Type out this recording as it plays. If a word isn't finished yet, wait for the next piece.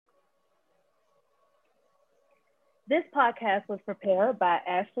This podcast was prepared by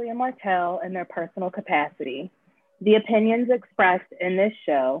Ashley and Martell in their personal capacity. The opinions expressed in this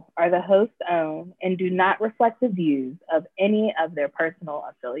show are the host's own and do not reflect the views of any of their personal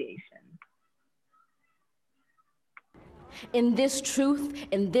affiliations. In this truth,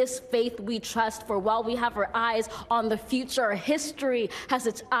 in this faith we trust, for while we have our eyes on the future, history has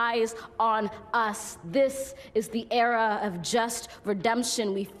its eyes on us. This is the era of just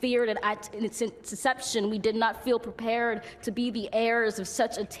redemption. We feared it in its inception. We did not feel prepared to be the heirs of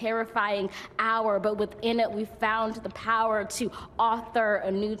such a terrifying hour, but within it we found the power to author a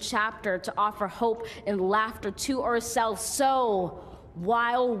new chapter, to offer hope and laughter to ourselves. So,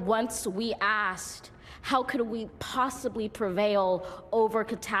 while once we asked, how could we possibly prevail over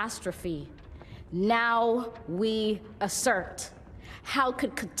catastrophe? Now we assert, how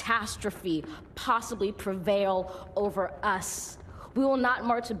could catastrophe possibly prevail over us? We will not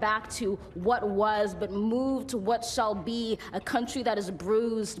march back to what was, but move to what shall be, a country that is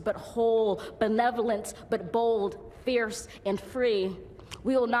bruised but whole, benevolent but bold, fierce and free.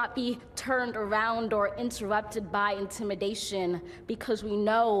 We will not be turned around or interrupted by intimidation, because we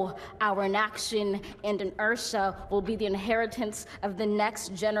know our inaction and inertia will be the inheritance of the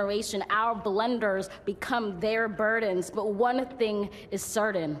next generation. Our blunders become their burdens. But one thing is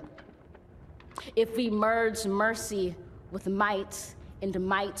certain: if we merge mercy with might and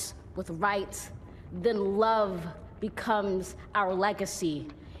might with right, then love becomes our legacy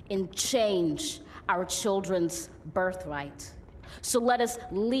and change our children's birthright. So let us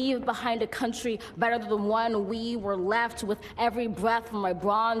leave behind a country better than the one we were left. With every breath from my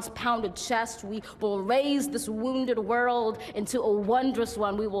bronze-pounded chest, we will raise this wounded world into a wondrous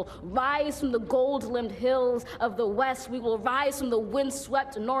one. We will rise from the gold-limbed hills of the West. We will rise from the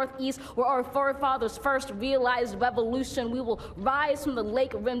wind-swept Northeast, where our forefathers first realized revolution. We will rise from the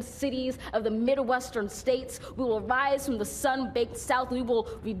lake-rimmed cities of the Midwestern states. We will rise from the sun-baked South. We will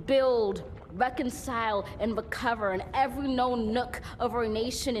rebuild, reconcile, and recover in every known nook of our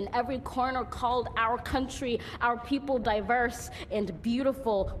nation, in every corner called our country. Our people, diverse and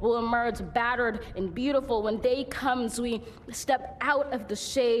beautiful, will emerge battered and beautiful. When day comes, we step out of the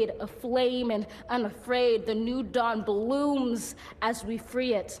shade, aflame and unafraid. The new dawn blooms as we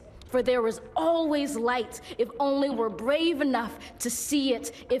free it. For there is always light, if only we're brave enough to see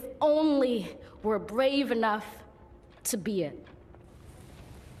it, if only we're brave enough to be it.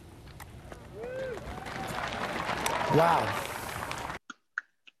 Wow.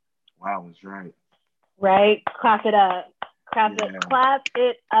 Wow was right. Right? Clap it up. Clap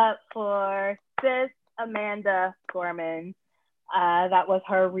it up for sis Amanda Gorman. That was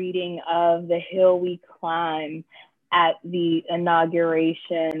her reading of The Hill We Climb at the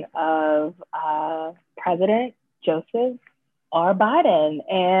inauguration of President Joseph R. Biden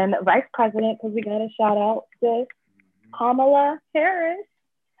and Vice President, because we got to shout out sis Kamala Harris.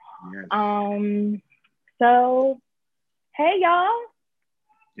 Yes. So, hey y'all.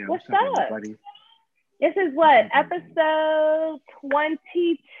 Yeah, what's up? Everybody? This is what, episode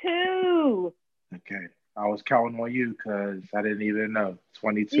 22. Okay. I was counting on you because I didn't even know.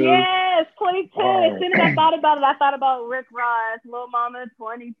 22? Yes, 22. Oh. As soon as I thought about it, I thought about Rick Ross, Lil Mama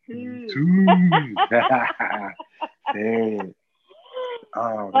 22. Hey.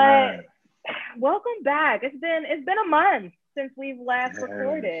 Oh, But man. welcome back. It's been a month since we've last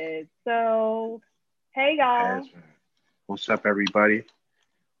recorded. So, hey y'all. Yes, what's up, everybody?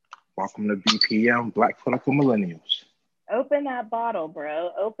 Welcome to BPM, Black Political Millennials. Open that bottle,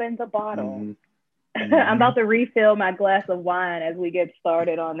 bro. Open the bottle. Mm-hmm. I'm about to refill my glass of wine as we get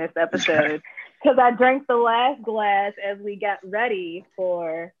started on this episode, because I drank the last glass as we got ready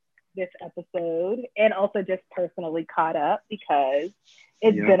for this episode, and also just personally caught up because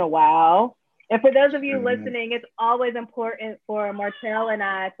it's been a while. And for those of you listening, it's always important for Martell and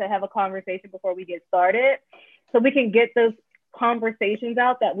I to have a conversation before we get started, so we can get those conversations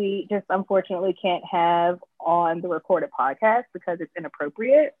out that we just unfortunately can't have on the recorded podcast because it's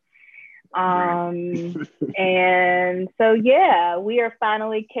inappropriate. And so, yeah, we are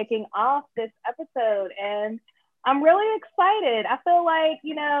finally kicking off this episode, and I'm really excited. I feel like,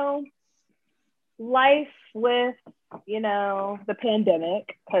 life with, the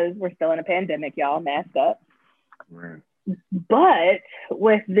pandemic, because we're still in a pandemic, y'all, mask up. Right. But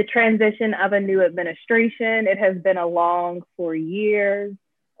with the transition of a new administration, it has been a long 4 years,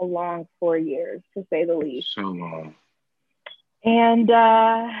 to say the least. So long. And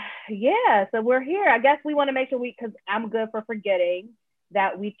so we're here. I guess we want to make sure because I'm good for forgetting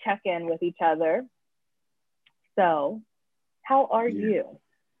that we check in with each other. So, how are you?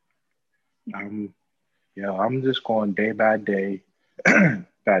 I'm just going day by day,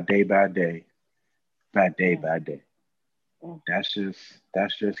 day by day. that's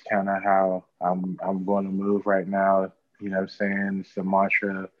just kind of how I'm going to move right now. You know what I'm saying? It's a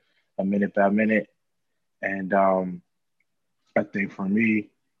mantra, a minute by minute. And I think for me,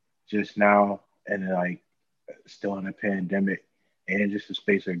 just now and like still in a pandemic and just a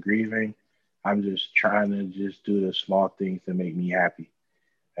space of grieving, I'm just trying to just do the small things that make me happy.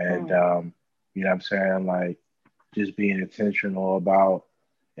 And Mm. you know what I'm saying? Like just being intentional about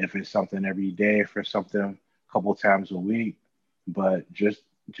if it's something every day, if it's something a couple times a week, but just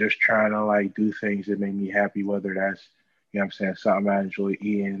trying to like do things that make me happy, whether that's, you know what I'm saying, something I enjoy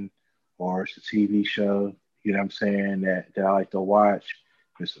eating or it's a TV show, you know what I'm saying, that I like to watch.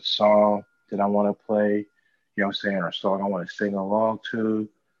 If it's a song that I want to play, you know what I'm saying, or a song I want to sing along to.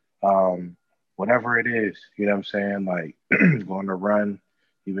 Um, Whatever it is, you know what I'm saying, like going to run,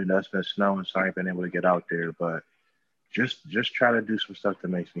 even though it's been snowing, so I ain't been able to get out there, but just try to do some stuff that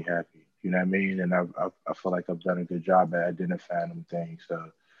makes me happy. You know what I mean? And I feel like I've done a good job at identifying them things.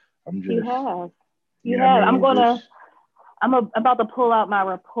 So I'm You just, have. you You know what I have. mean? Just About to pull out my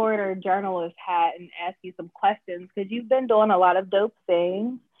reporter journalist hat and ask you some questions because you've been doing a lot of dope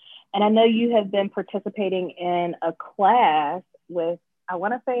things. And I know you have been participating in a class with, I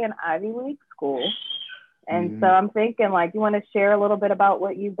want to say, an Ivy League school. And so mhm. I'm thinking, like, you want to share a little bit about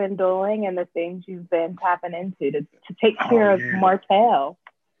what you've been doing and the things you've been tapping into to take Oh care of yeah, Martell.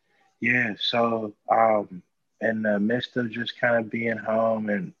 yeah. So in the midst of just kind of being home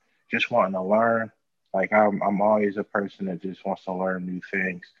and just wanting to learn, like I'm always a person that just wants to learn new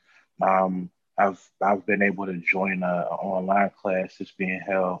things. I've been able to join a online class that's being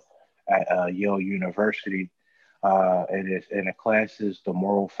held at Yale University, and the class is the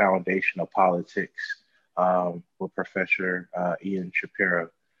moral foundation of politics, with Professor Ian Shapiro,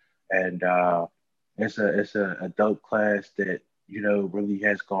 and it's a dope class that really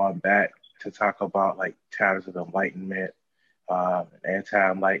has gone back to talk about like times of enlightenment,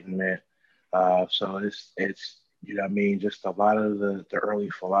 anti-enlightenment. So it's what I mean, just a lot of the early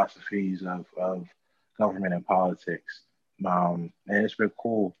philosophies of government and politics. And it's been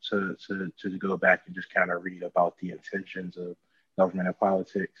cool to go back and just kind of read about the intentions of government and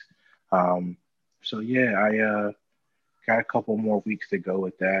politics. Um, so yeah, I got a couple more weeks to go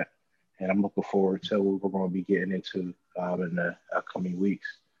with that, and I'm looking forward to what we're going to be getting into in the upcoming weeks.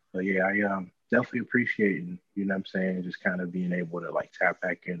 But yeah, I definitely appreciating, you know what I'm saying, just kind of being able to like tap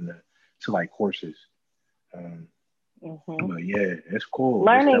back into to like courses. Um, Hmm. but yeah, it's cool.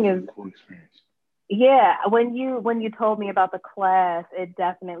 It's Learning definitely is, a cool experience. yeah, when you told me about the class, it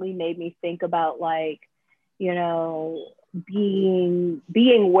definitely made me think about, like, you know, being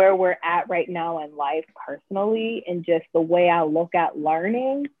where we're at right now in life personally, and just the way I look at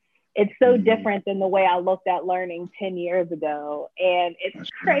learning. It's so Hmm. different than the way I looked at learning 10 years ago. And it's That's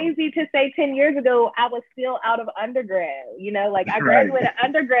real. crazy to say 10 years ago, I was still out of undergrad. Like, I Right. graduated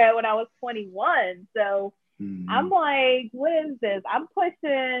undergrad when I was 21. So I'm Hmm. like, what is this? I'm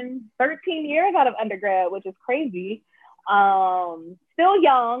pushing 13 years out of undergrad, which is crazy. Still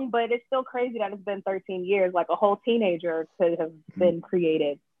young, but it's still crazy that it's been 13 years. Like, a whole teenager could have been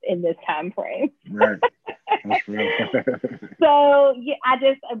created in this time frame. Right. That's real. So yeah,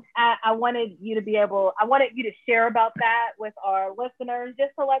 I wanted you to be able, I wanted you to share about that with our listeners,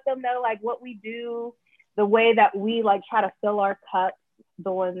 just to let them know like what we do, the way that we like try to fill our cups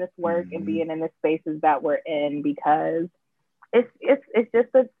doing this work and Hmm. being in the spaces that we're in, because it's just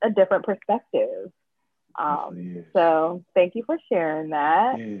a different perspective. Definitely is. So thank you for sharing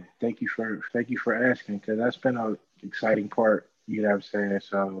that. Yeah, thank you for asking because that's been a exciting part. You know what I'm saying?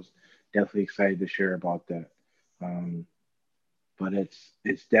 So I was definitely excited to share about that. Um, but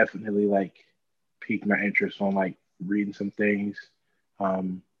it's definitely like piqued my interest on like reading some things,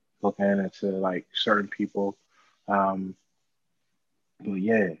 um, looking into like certain people. Um, but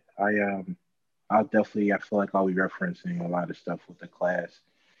yeah, I feel like I'll be referencing a lot of stuff with the class.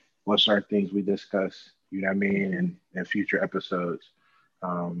 What certain things we discuss, you know what I mean, Mhm. in future episodes.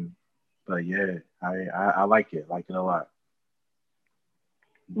 Um, but yeah, I like it a lot.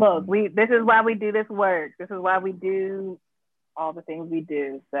 Look, Hmm. we this is why we do this work. This is why we do all the things we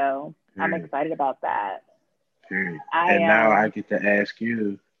do. So I'm Period. excited about that. Period. I And now I get to ask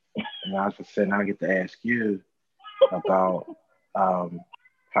you, and I was just saying, I get to ask you about um,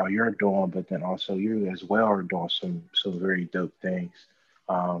 how you're doing, but then also you as well are doing some very dope things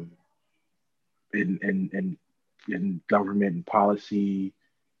um, in, in in in government and policy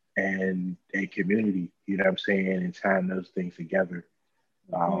and community. You know what I'm saying, and tying those things together.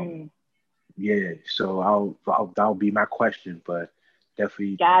 Um, Mhm. yeah, so that'll be my question, but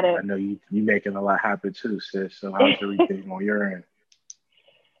definitely Got I it. know you making a lot happen too, sis. So how's everything on your end?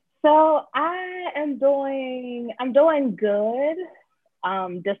 So I'm doing good,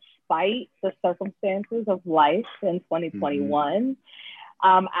 despite the circumstances of life in 2021.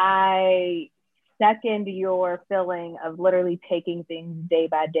 I second your feeling of literally taking things day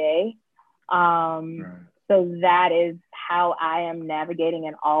by day. Right. So that is how I am navigating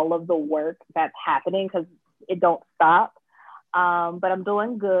in all of the work that's happening, because it don't stop. But I'm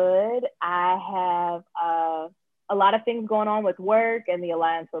doing good. I have a lot of things going on with work and the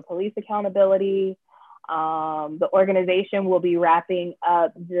Alliance for Police Accountability. The organization will be wrapping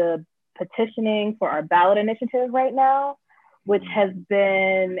up the petitioning for our ballot initiative right now, which has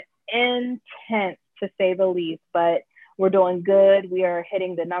been intense to say the least, but we're doing good. We are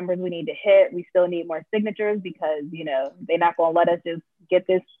hitting the numbers we need to hit. We still need more signatures because, you know, they're not going to let us just get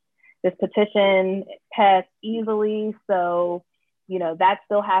this petition passed easily. So, you know, that's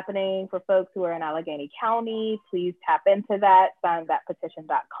still happening for folks who are in Allegheny County. Please tap into that,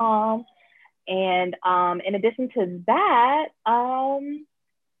 signthatpetition.com. And in addition to that,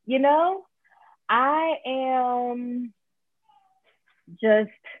 you know, I'm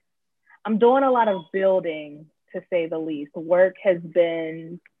doing a lot of building, to say the least. Work has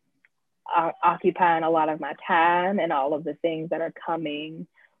been occupying a lot of my time, and all of the things that are coming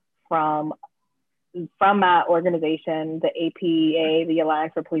from my organization, the APA, the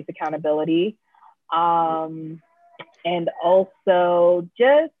Alliance for Police Accountability. And also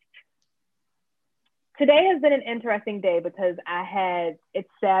just today has been an interesting day because it's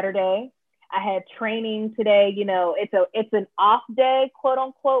Saturday. I had training today. You know, it's an off day, quote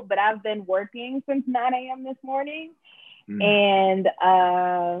unquote, but I've been working since 9 a.m. this morning. And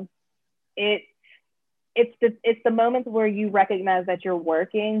it's the moments where you recognize that you're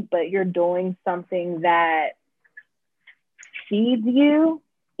working, but you're doing something that feeds you,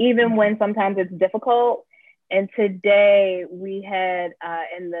 even when sometimes it's difficult. And today we had,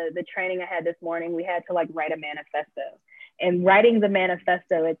 in the training I had this morning, we had to write a manifesto. And writing the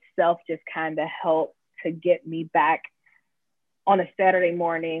manifesto itself just kind of helped to get me back on a Saturday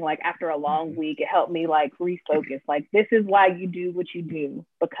morning, after a long week. It helped me refocus. This is why you do what you do,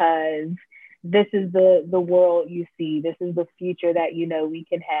 because this is the world you see. This is the future that you know we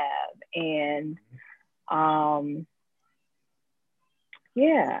can have. And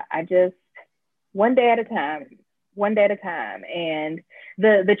yeah, I just one day at a time. And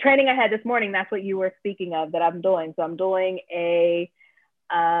the training I had this morning, that's what you were speaking of that I'm doing. So I'm doing a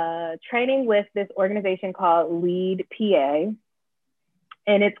training with this organization called Lead PA,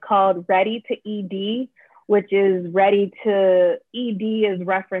 and it's called Ready to ED, which is ED is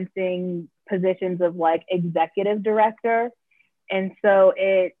referencing positions of executive director. And so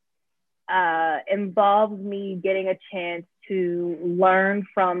it involves me getting a chance to learn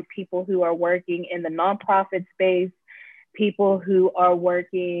from people who are working in the nonprofit space, people who are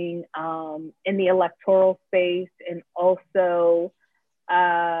working in the electoral space, and also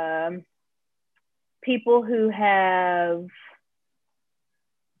people who have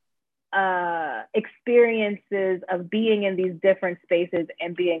experiences of being in these different spaces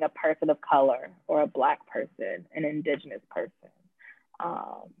and being a person of color, or a Black person, an Indigenous person,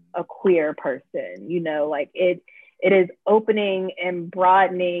 a queer person. You know, it is opening and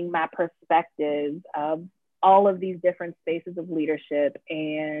broadening my perspectives of all of these different spaces of leadership.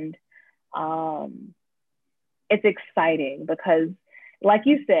 And it's exciting because, like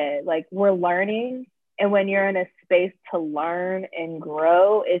you said, we're learning. And when you're in a space to learn and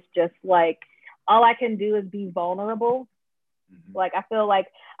grow, it's just all I can do is be vulnerable. I feel like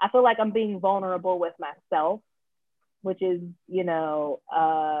I'm being vulnerable with myself, which is, you know,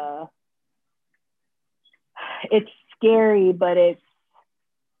 it's scary, but it's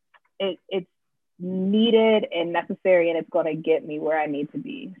needed and necessary, and it's going to get me where I need to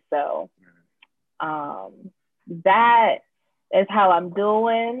be. So that is how I'm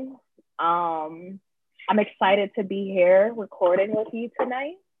doing. I'm excited to be here recording with you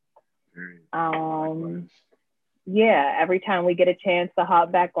tonight. Yeah, every time we get a chance to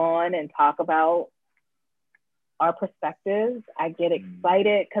hop back on and talk about our perspectives, I get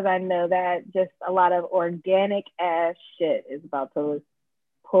excited because I know that just a lot of organic ass shit is about to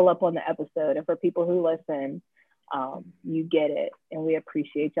pull up on the episode. And for people who listen, you get it. And we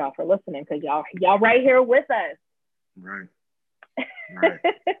appreciate y'all for listening, because y'all right here with us.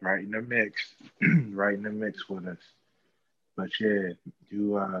 Right in the mix. Right in the mix with us. But yeah,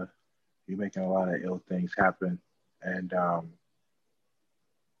 you're making a lot of ill things happen. And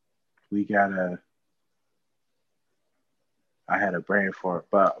I had a brain for it.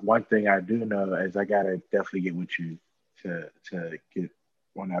 But one thing I do know is I gotta definitely get with you to get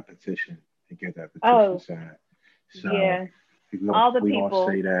on that petition and get that petition signed. So yeah. All the we gonna people.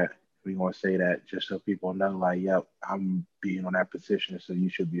 say that. We gonna say that just so people know, like, yep, I'm being on that petition, so you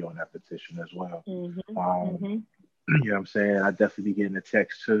should be on that petition as well. Mm-hmm. Um, Mm-hmm. you know what I'm saying? I definitely be getting a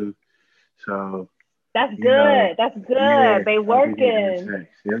text too. So, That's you know, good. That's yeah, good. They I'll be getting a working.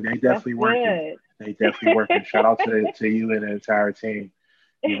 text. Yeah, they That's definitely working. good. They definitely working. Shout out to you and the entire team.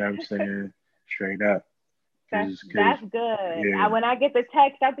 You know what I'm saying? Straight up. Cause That's good. yeah. When I get the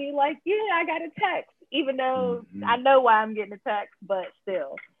text, I'll be like, yeah, I got a text, even though Hmm. I know why I'm getting a text, but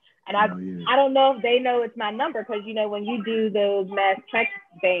still. And Hell yeah. I don't know if they know it's my number because when you do those mass text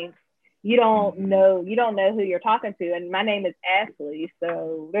banks, Hmm. you don't know who you're talking to. And my name is Ashley,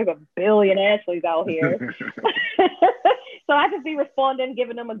 so there's a billion Ashleys out here. So I just be responding,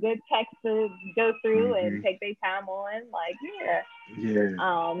 giving them a good text to go through and Hmm. take their time on. Like, yeah. Yeah.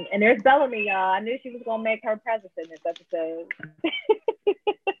 And there's Bellamy, y'all. I knew she was gonna make her presence in this episode.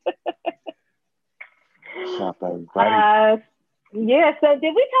 What's up, everybody? uh, yeah. So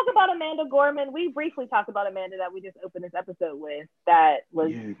did we talk about Amanda Gorman? We briefly talked about Amanda that we just opened this episode with. That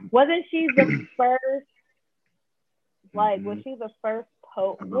Yeah. wasn't she the first? Like, was Hmm. she the first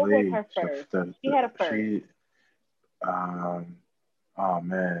poet? I What was believe her first? She the had a first. she oh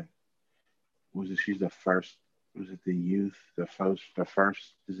man, was it? She's the first. Was it the youth? The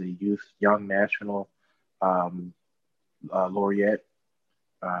first is a youth young national um, laureate,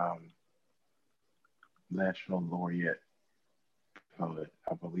 um, national laureate poet.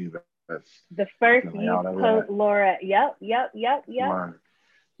 I believe that's The the first youth layout of that. poet laureate. Yep, yep, yep, yep. Right.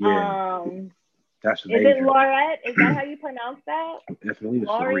 Yeah, Um, that's is it major. laureate? Is that how you pronounce that? I believe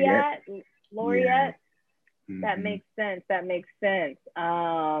it's laureate. Laureate, Yeah. laureate. That Hmm. makes sense. That makes sense.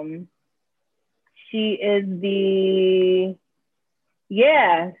 She is the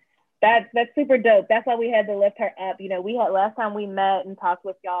yeah. That's super dope. That's why we had to lift her up. We had last time we met and talked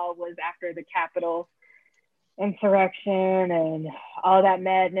with y'all was after the Capitol insurrection and all that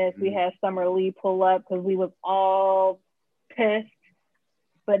madness. We Hmm. had Summer Lee pull up because we was all pissed,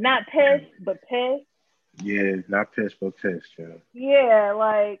 but not pissed, but pissed. Yeah, not piss, but piss, yeah. Yeah,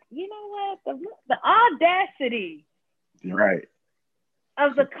 like you know what? The audacity You're right.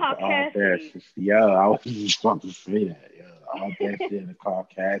 of the The caucasity. audacity. Yeah, I was just about to say that. Yeah, the audacity and the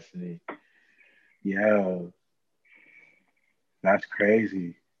caucasity. Yeah, that's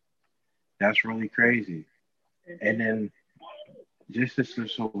crazy. That's really crazy. And Mm-hmm. then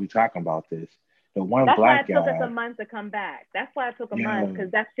so we talking about this, the one That's why black it took us a guy, month to come back. That's why it took a month yeah,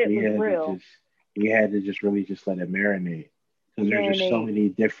 because that shit we was had to real. just we had to just really just let it marinate because there's just so Marinate. many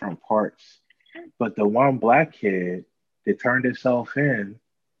different parts. But the one black kid that turned himself in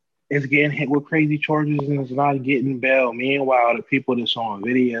is getting hit with crazy charges and is not getting bail. Meanwhile, the people that's on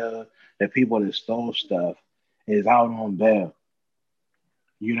video, the people that stole stuff, is out on bail.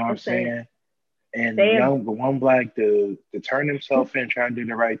 You know what I'm Listen, saying? And they have the one black dude that turned himself in, trying to do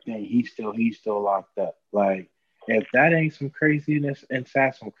the right thing, he's still locked up. Like if that ain't some craziness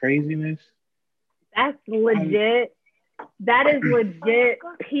inside some craziness, that's I'm legit. That is legit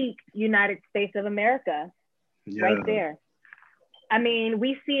peak United States of America right yeah, there. I mean,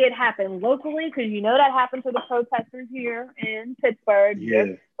 we see it happen locally because that happened to the protesters here in Pittsburgh this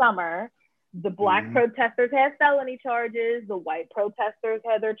yeah, summer. The black hmm, protesters had felony charges. The white protesters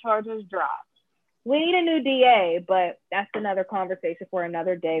had their charges dropped. We need a new DA, but that's another conversation for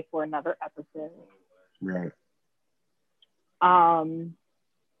another day for another episode. right, Um,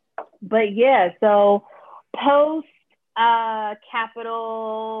 but yeah, so post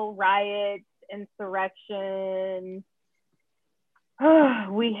Capitol riots, insurrection,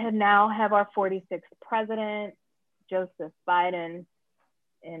 we now have our 46th president, Joseph Biden,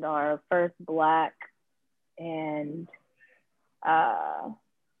 and our first Black and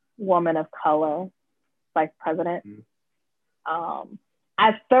woman of color vice president. mhm,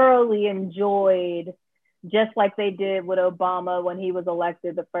 I thoroughly enjoyed, just like they did with Obama when he was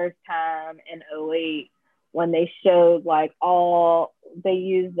elected the first time in '08, when they showed they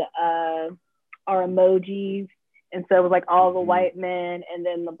used our emojis. And so it was like all the mhm, white men and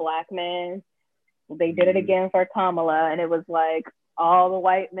then the black men. They did it mhm, again for Kamala, and it was like all the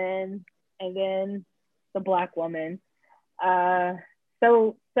white men and then the black woman. Uh,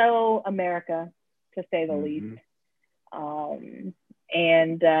 so America, to say the least. mhm. Um,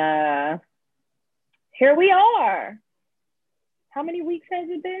 and here we are. How many weeks has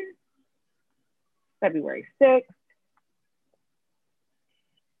it been? February 6th.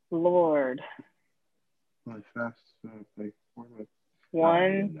 Lord. Like fast, like 4 minutes. I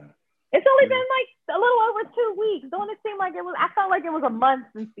don't One, even know. It's only been like a little over 2 weeks. Don't it seem like it was? I felt like it was a month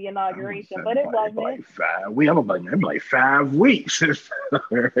since the inauguration, but it wasn't. Like 5 weeks. I'm like 5 weeks. That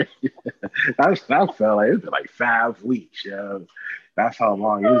felt like it's been like 5 weeks, yo. That's how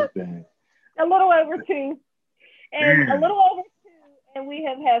long it's been. A little over 2. And a Damn. little over 2, and we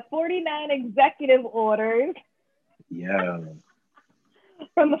have had 49 executive orders. Yeah.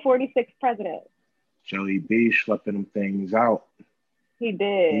 From the 46th president. Joey B schlepping them things out. He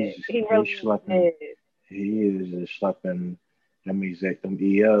did. He really schlepping, did. He is just schlepping them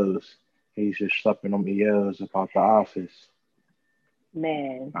EOs. He's just schlepping them EOs about the office.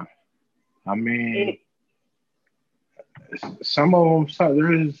 Man. I mean, some of them, some of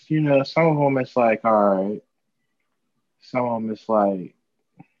them it's like, all right. Some of them it's like,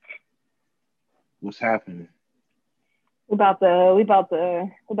 what's happening? We about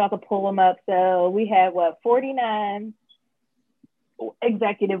to pull them up. So we had 49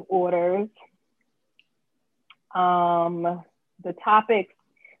 executive orders. The topics.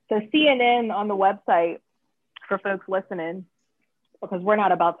 So CNN on the website for folks listening, because we're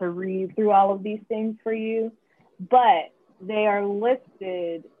not about to read through all of these things for you, but they are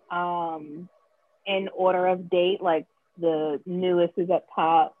listed in order of date. Like the newest is at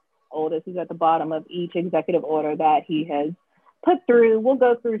top, oldest is at the bottom of each executive order that he has put through. We'll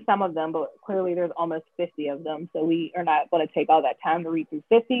go through some of them, but clearly there's almost 50 of them. So we are not going to take all that time to read through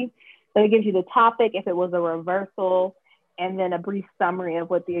 50. So it gives you the topic, if it was a reversal, and then a brief summary of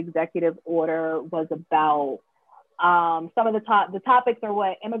what the executive order was about. Some of the topics are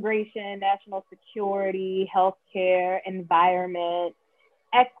what? Immigration, national security, healthcare, environment,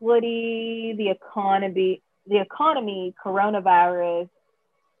 equity, the economy, coronavirus,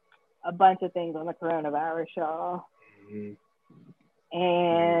 a bunch of things on the coronavirus, y'all. Mm-hmm.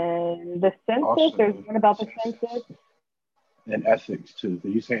 And the census, also, there's one about the census. And ethics too.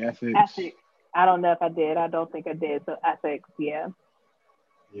 Did you say ethics? Ethics. I don't know if I did. I don't think I did. So ethics, yeah.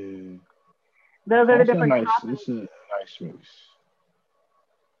 Yeah. Those are the different topics. It's a nice mix.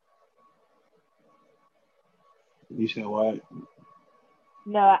 You said what?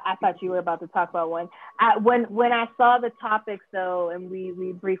 No, I thought you were about to talk about one. When I saw the topics though, and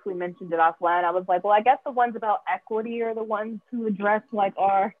we briefly mentioned it offline, I was like, well, I guess the ones about equity are the ones who address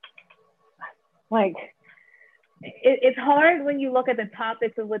it's hard when you look at the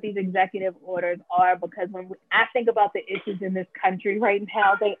topics of what these executive orders are, because I think about the issues in this country right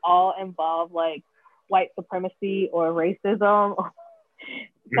now, they all involve like white supremacy or racism, or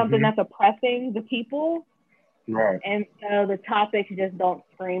something that's oppressing the people. Right. And so the topics just don't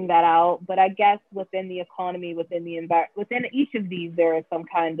scream that out. But I guess within the economy, within the environment, within each of these, there is some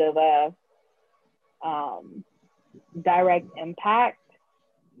kind of a direct impact.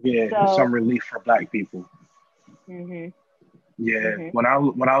 Yeah, so, some relief for Black people. Mm-hmm. Yeah, mm-hmm. When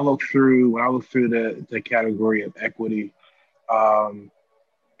I look through the category of equity, and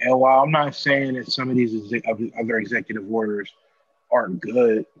while I'm not saying that some of these other executive orders aren't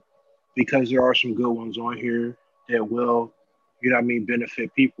good, because there are some good ones on here that will,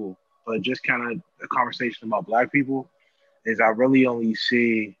 benefit people. But just kind of a conversation about Black people is I really only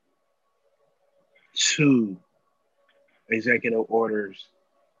see 2 executive orders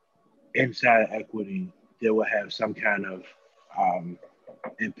inside of equity that will have some kind of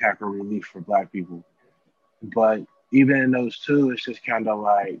impact or relief for Black people. But even in those 2, it's just kind of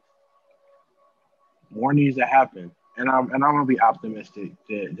like more needs to happen. And I'm gonna be optimistic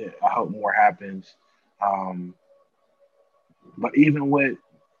that I hope more happens. But even with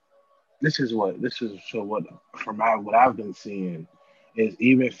what I've been seeing is,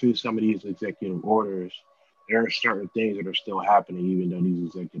 even through some of these executive orders, there are certain things that are still happening, even though these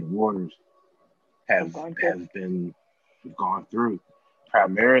executive orders have been gone through.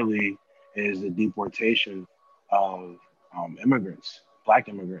 Primarily is the deportation of immigrants, Black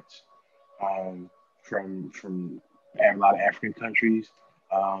immigrants, from a lot of African countries,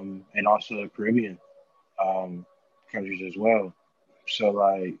 and also Caribbean countries as well. So,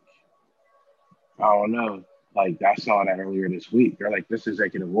 like, I don't know. Like, I saw that earlier this week. They're like, this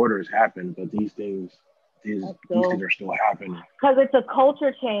executive order has happened, but these things are still happening. Because it's a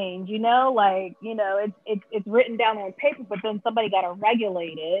culture change, it's written down on paper, but then somebody got to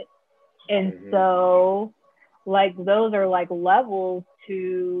regulate it. And so, like, those are like levels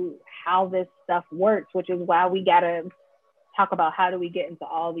to how this stuff works, which is why we got to talk about how do we get into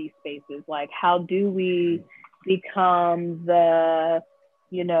all these spaces? Like, how do we become the,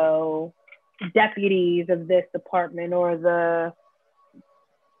 deputies of this department, or the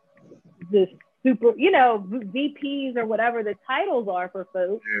super, VPs or whatever the titles are for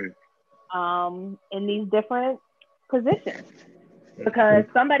folks in these different positions. because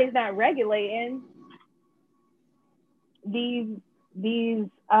somebody's not regulating these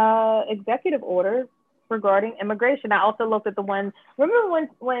executive orders regarding immigration. I also looked at the one. Remember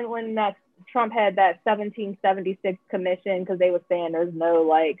when that Trump had that 1776 commission, because they were saying there's no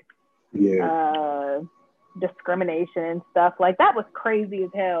like discrimination and stuff. Like, that was crazy as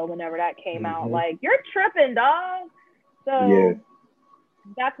hell whenever that came out. Like, you're tripping, dog. So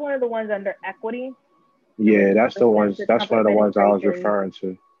that's one of the ones under equity. Yeah, that's the ones. That's one of the ones I was referring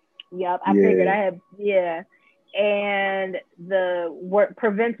to. Yep, I figured I had. And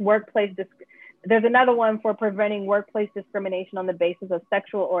prevents workplace. There's another one for preventing workplace discrimination on the basis of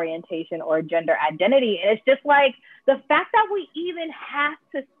sexual orientation or gender identity. And it's just like, the fact that we even have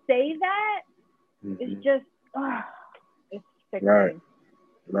to say that is just, it's sickening.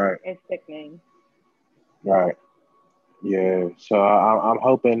 Right. It's sickening. Right. Yeah. So I'm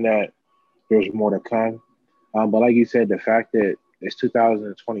hoping that there's more to come. But like you said, the fact that it's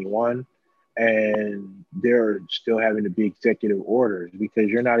 2021 and they're still having to be executive orders, because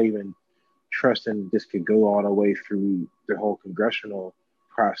you're not even trusting this could go all the way through the whole congressional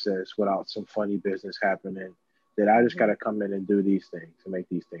process without some funny business happening, that I just got to come in and do these things to make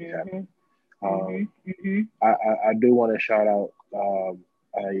these things happen. I do want to shout out a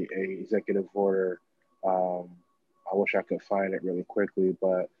executive order. I wish I could find it really quickly,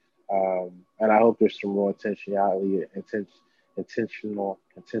 but and I hope there's some real intentionality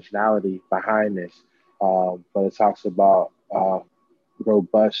behind this. But it talks about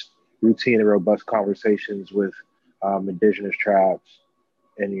routine and robust conversations with indigenous tribes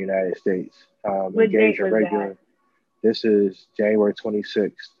in the United States. Engage in regular. This is January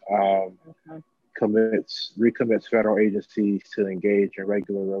 26th. Recommits federal agencies to engage in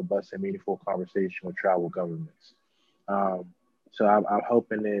regular, robust, and meaningful conversation with tribal governments. So I'm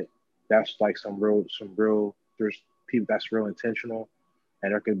hoping that that's like some real. There's people that's real intentional,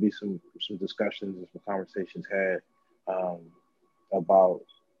 and there could be some discussions and some conversations had about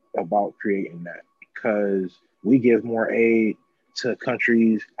creating that, because we give more aid to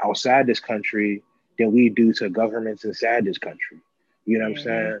countries outside this country than we do to governments inside this country. You know what I'm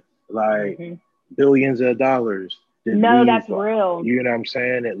saying? Like billions of dollars. That's real. You know what I'm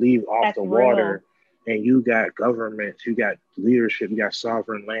saying? That leave off the water. And you got governments, you got leadership, you got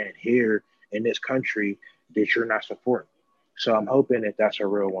sovereign land here in this country that you're not supporting. So I'm hoping that that's a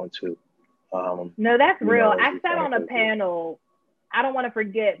real one too. No, that's real. I sat on a panel. I don't want to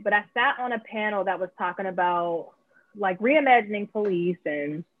forget, but I sat on a panel that was talking about like reimagining police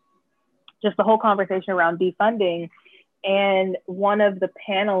and just the whole conversation around defunding. And one of the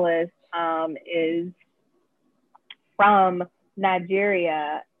panelists is from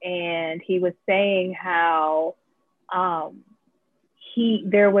Nigeria, and he was saying how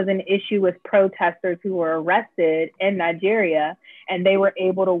there was an issue with protesters who were arrested in Nigeria, and they were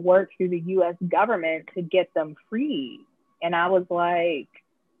able to work through the U.S. government to get them freed. And I was like,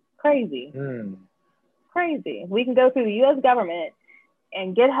 crazy. Crazy. We can go through the U.S. government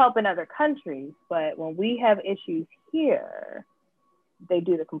and get help in other countries, but when we have issues here, they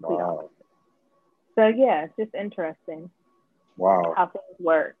do the complete opposite. So yeah, it's just interesting. Wow. How things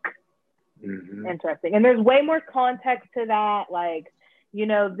work. Interesting. And there's way more context to that. Like, you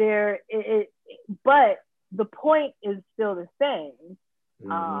know, but the point is still the same.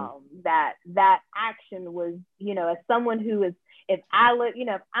 That action was, you know, as someone who is, if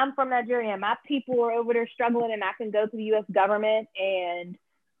I'm from Nigeria and my people are over there struggling and I can go to the U.S. government and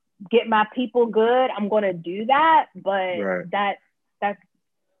get my people good, I'm going to do that. But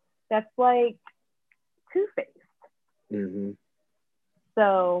that's like two-faced.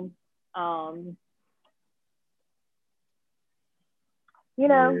 So, you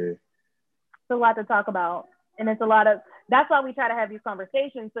know, it's a lot to talk about. And it's that's why we try to have these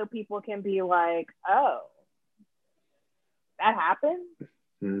conversations, so people can be like, oh, that happened?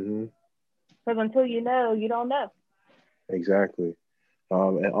 Because until you know, you don't know. Exactly.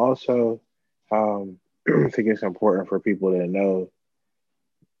 And also, I think it's important for people to know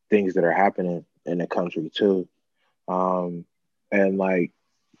things that are happening in the country too. And like,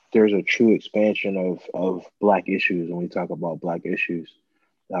 there's a true expansion of Black issues when we talk about Black issues.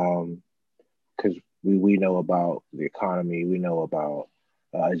 Because we know about the economy, we know about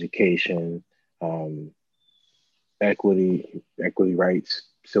education, equity rights,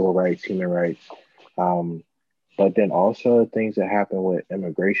 civil rights, human rights. But then also things that happen with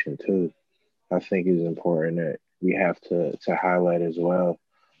immigration too, I think is important that we have to highlight as well.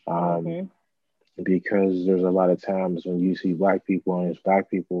 Because there's a lot of times when you see Black people and it's Black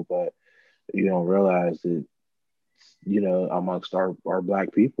people, but you don't realize that, you know, amongst our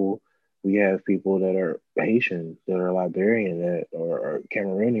Black people, we have people that are Haitian, that are Liberian, that or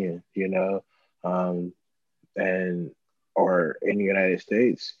Cameroonian, um, and or in the United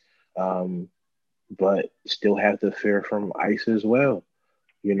States, um, but still have to fear from ICE as well.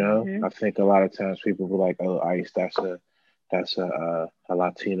 Mm-hmm. I think a lot of times people be like, "Oh, ICE, that's a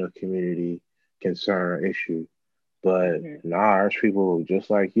Latino community concern issue," but Mm-hmm. nah, there's people just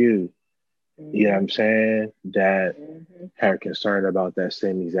like you. You know what Mm-hmm. I'm saying? That Mm-hmm. are concerned about that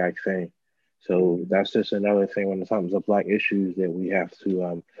same exact thing. So Mm-hmm. that's just another thing when it comes to Black issues that we have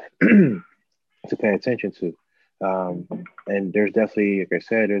to to pay attention to. Um, Mm-hmm. and there's definitely, like I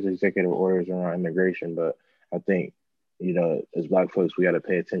said, there's executive orders around immigration, but I think, as Black folks, we got to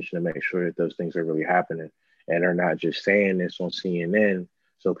pay attention to make sure that those things are really happening and are not just saying this on CNN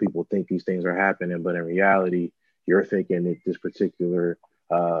so people think these things are happening, but in reality, you're thinking that this particular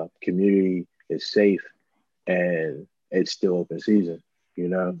community is safe and it's still open season, you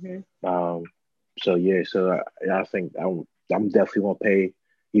know? Mm-hmm. Um, so yeah, so I think I'm definitely gonna pay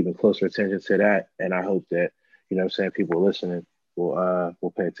even closer attention to that, and I hope that what I'm saying, people listening will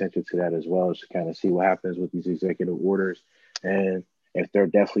pay attention to that as well, to kind of see what happens with these executive orders, and if they're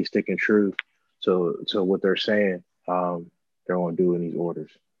definitely sticking true to what they're saying, they're gonna do in these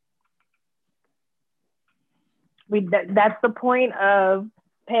orders. That's the point of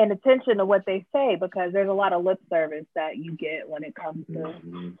paying attention to what they say, because there's a lot of lip service that you get when it comes to,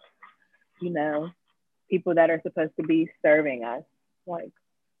 Hmm. you know, people that are supposed to be serving us. Like,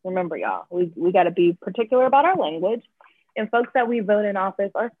 remember, y'all, we got to be particular about our language, and folks that we vote in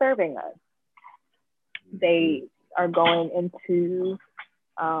office are serving us. They are going into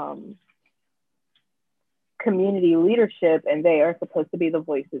um, community leadership, and they are supposed to be the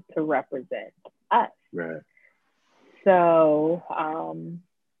voices to represent us. Right. So,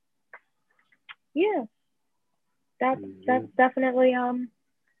 yeah, that's Hmm. definitely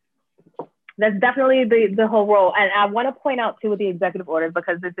that's definitely the whole role. And I want to point out too with the executive orders,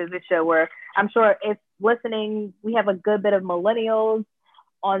 because this is a show where I'm sure if listening, we have a good bit of millennials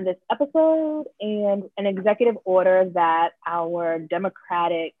on this episode, and an executive order that our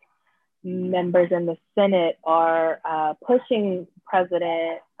Democratic members in the Senate are pushing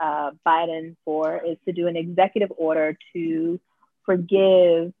President Biden for is to do an executive order to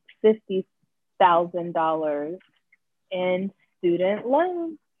forgive $50,000 in student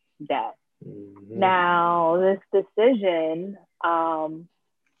loan debt. Hmm. Now, this decision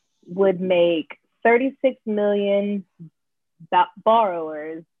would make 36 million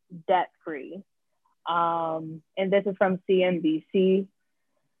borrowers debt free. And this is from CNBC.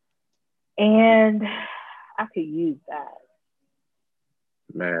 And I could use that.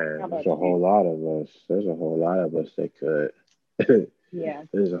 How Man, there's about a whole you? lot of us. There's a whole lot of us that could. Yeah.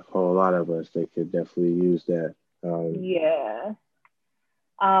 There's a whole lot of us that could definitely use that. Yeah.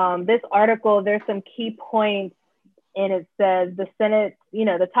 This article, there's some key points, and it says the Senate,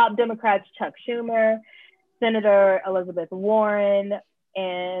 the top Democrats, Chuck Schumer, Senator Elizabeth Warren,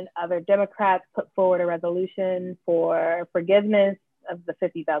 and other Democrats put forward a resolution for forgiveness of the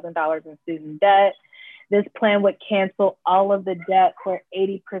 $50,000 in student debt. This plan would cancel all of the debt for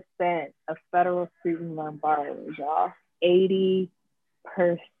 80% of federal student loan borrowers, y'all. 80%.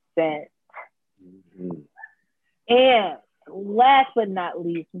 Mhm. And last but not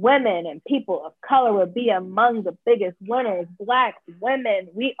least, women and people of color will be among the biggest winners. Black women,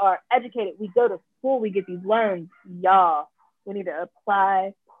 we are educated. We go to school. We get these loans. Y'all, we need to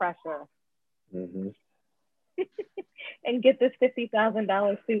apply pressure Mhm. and get this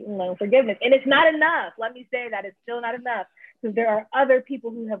 $50,000 student loan forgiveness. And it's not enough. Let me say that it's still not enough, because there are other people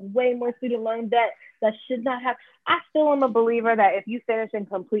who have way more student loan debt that should not have. I still am a believer that if you finish and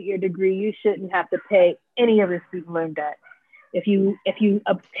complete your degree, you shouldn't have to pay any of your student loan debt. If you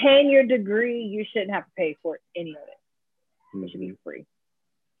obtain your degree, you shouldn't have to pay for any of it. It should be Mhm. free.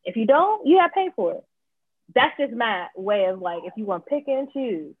 If you don't, you have to pay for it. That's just my way of, like, if you want to pick and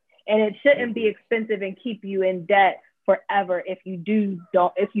choose. And it shouldn't be Mhm. expensive and keep you in debt forever if you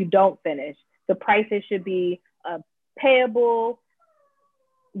don't finish. The prices should be payable,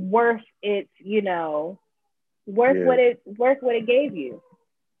 worth it, Yeah. worth what it gave you.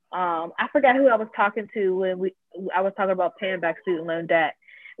 I forgot who I was talking to when I was talking about paying back student loan debt.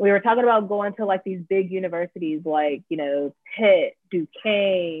 We were talking about going to like these big universities like, Pitt,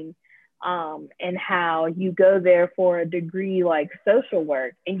 Duquesne, and how you go there for a degree like social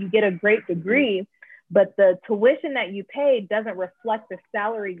work, and you get a great Mhm. degree, but the tuition that you pay doesn't reflect the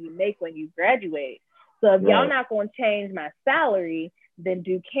salary you make when you graduate. So if y'all Right. not going to change my salary, then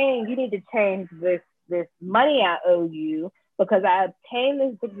Duquesne, you need to change this money I owe you, because I obtained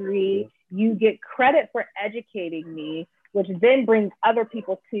this degree. Mhm. You get credit for educating me, which then brings other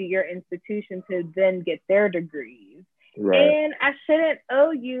people to your institution to then get their degrees. Right. And I shouldn't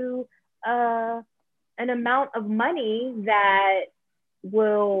owe you an amount of money that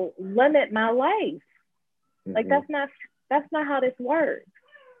will limit my life. Like that's not how this works.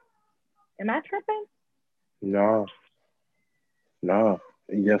 Am I tripping? No,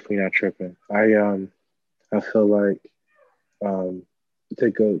 you're definitely not tripping. I feel like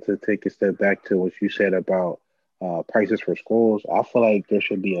to take a step back to what you said about prices for schools. I feel like there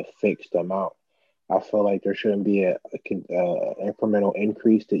should be a fixed amount. I feel like there shouldn't be a incremental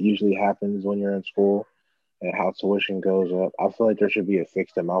increase that usually happens when you're in school and how tuition goes up. I feel like there should be a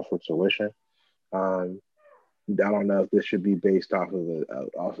fixed amount for tuition. Um, I don't know if this should be based off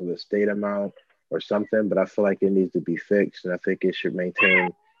of the state amount or something, but I feel like it needs to be fixed, and I think it should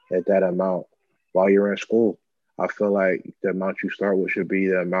maintain at that amount while you're in school. I feel like the amount you start with should be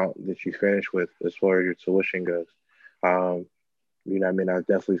the amount that you finish with as far as your tuition goes. Um, you know, what I mean, I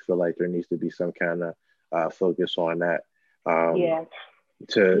definitely feel like there needs to be some kind of focus on that Yeah.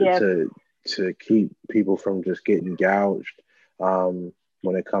 to keep people from just getting gouged when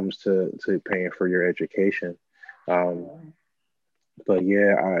it comes to paying for your education. But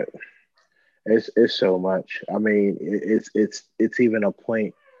yeah, it's so much. I mean, it's even a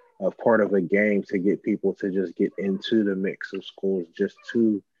point of part of a game to get people to just get into the mix of schools just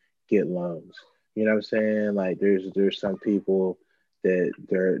to get loans. You know what I'm saying? Like there's some people that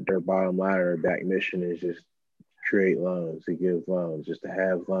their bottom line or back mission is just create loans, to give loans, just to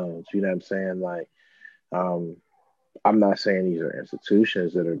have loans. You know what I'm saying? Like um I'm not saying these are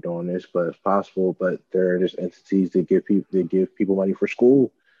institutions that are doing this, but it's possible. But there are just entities that give people money for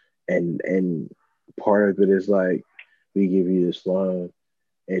school, and part of it is like we give you this loan,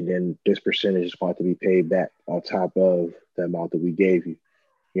 and then this percentage is going to be paid back on top of the amount that we gave you.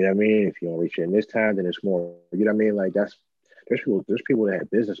 You know what I mean? If you don't reach it in this time, then it's more. You know what I mean? Like there's people that have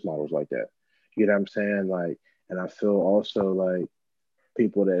business models like that. You know what I'm saying? Like, and I feel also like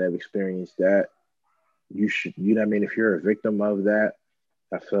people that have experienced that, you should, you know what I mean? If you're a victim of that,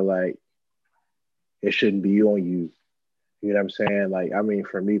 I feel like it shouldn't be on you. You know what I'm saying? Like, I mean,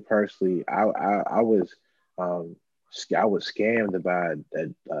 for me personally, um, I was scammed by a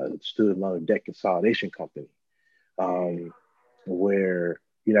student loan debt consolidation company, um, where,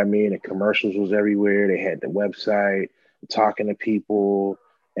 you know what I mean? The commercials was everywhere. They had the website, talking to people,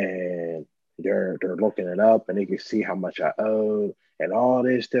 and they're looking it up, and they can see how much I owed and all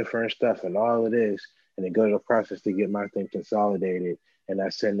this different stuff and all of this, and they go to the process to get my thing consolidated, and I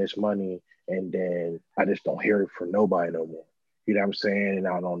send this money, and then I just don't hear it from nobody no more. You know what I'm saying? And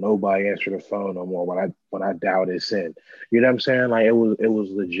I don't nobody answer the phone no more when I dial this in. You know what I'm saying? Like it was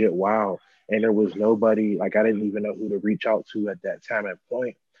legit wild. And there was nobody, like I didn't even know who to reach out to at that time and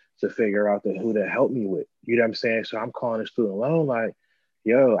point to figure out who to help me with. You know what I'm saying? So I'm calling the student loan like,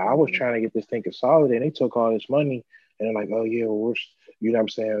 yo, I was trying to get this thing consolidated. And they took all this money, and they're like, oh yeah, well, you know what I'm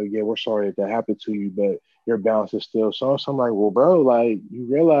saying? Oh, yeah, we're sorry that happened to you, but your balance is still so I'm like, well, bro, like you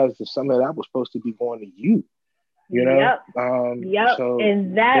realize that some of that was supposed to be going to you, you know? Yep. So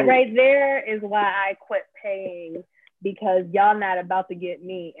and that right there is why I quit paying, because y'all not about to get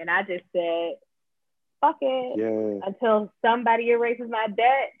me. And I just said, fuck it. Yeah. Until somebody erases my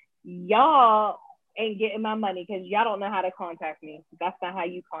debt, y'all ain't getting my money, because y'all don't know how to contact me. That's not how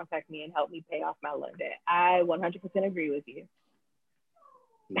you contact me and help me pay off my loan debt. I 100% agree with you.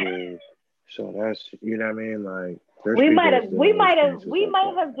 Yeah. So that's, you know what I mean? Like we might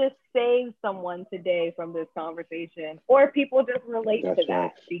have just saved someone today from this conversation, or people just relate to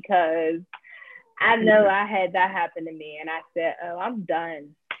that, because I know I had that happen to me, and I said, oh, I'm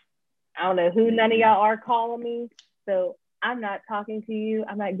done. I don't know who none of y'all are calling me, so I'm not talking to you.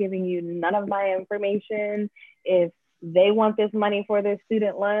 I'm not giving you none of my information. If they want this money for their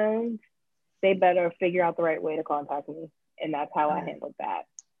student loans, they better figure out the right way to contact me. And that's how I handled that.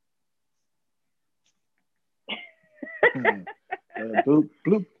 Bloop,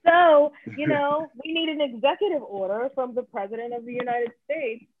 bloop. So, you know, we need an executive order from the President of the United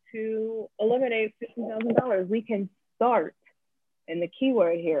States to eliminate $50,000. We can start. And the key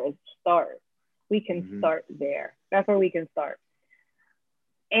word here is start. We can start there. That's where we can start.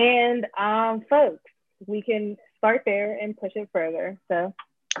 And folks, we can start there and push it further. So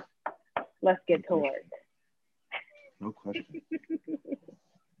let's get to work. No question.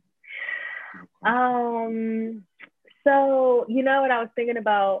 So, you know what I was thinking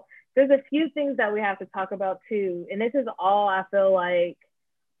about? There's a few things that we have to talk about too. And this is all, I feel like,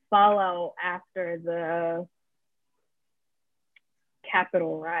 fallout after the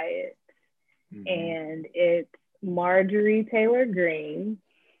Capitol riot. And it's Marjorie Taylor Greene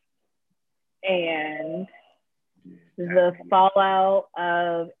and the fallout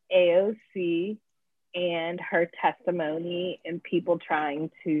of AOC and her testimony and people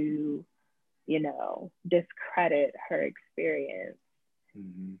trying to, discredit her experience.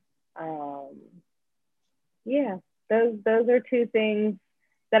 Yeah, those are two things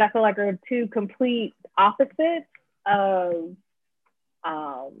that I feel like are two complete opposites of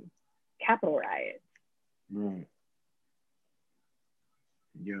Capitol riots. Right.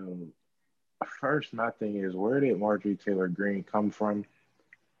 Yo, first, my thing is, where did Marjorie Taylor Greene come from?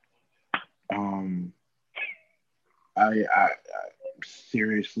 I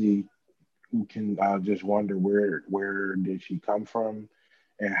seriously can just wonder where did she come from,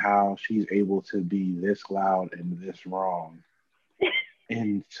 and how she's able to be this loud and this wrong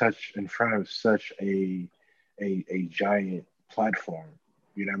in front of such a giant platform.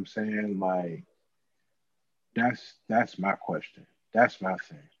 You know what I'm saying? Like, that's my question. That's my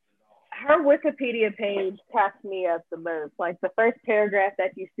thing. Her Wikipedia page cracks me up the most. Like, the first paragraph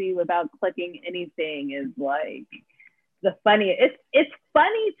that you see without clicking anything is like the funniest. It's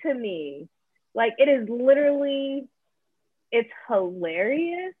funny to me. Like, it is literally, it's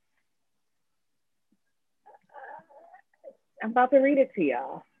hilarious. I'm about to read it to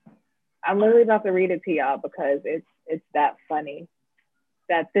y'all. I'm literally about to read it to y'all because it's that funny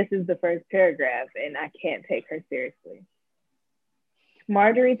that this is the first paragraph and I can't take her seriously.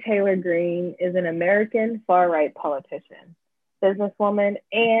 Marjorie Taylor Greene is an American far-right politician, businesswoman,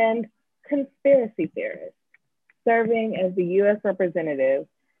 and conspiracy theorist, serving as the U.S. representative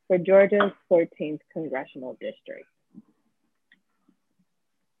for Georgia's 14th congressional district.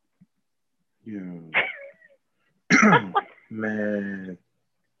 Yeah. Man.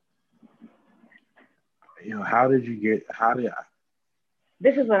 How did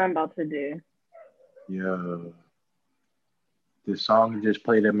This is what I'm about to do. Yeah. The song just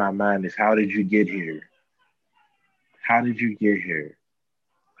played in my mind is "How Did You Get Here?" How did you get here?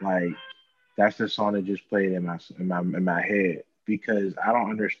 Like, that's the song that just played in my head, because I don't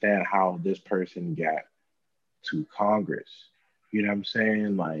understand how this person got to Congress. You know what I'm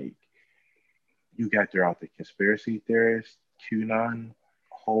saying? Like, you got throughout the conspiracy theorist, QAnon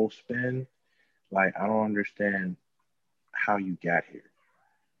whole spin. Like, I don't understand how you got here.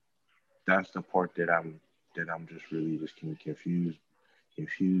 That's the part that I'm just really just confused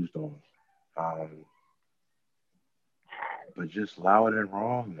on. But just loud and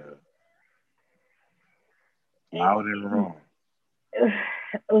wrong though. Loud and wrong.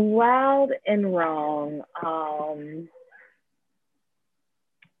 Loud and wrong.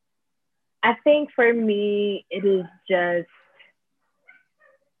 I think for me, it is just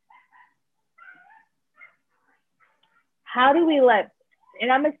how do we let,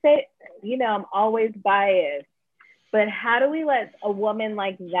 and I'm going to say, I'm always biased, but how do we let a woman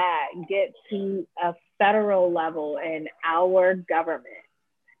like that get to a federal level in our government?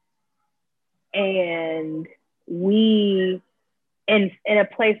 And we, in a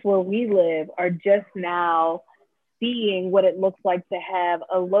place where we live, are just now seeing what it looks like to have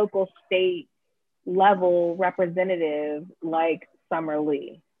a local state level representative like Summer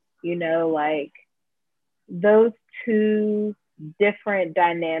Lee. Like, those two different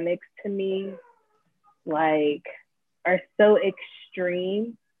dynamics to me, like, are so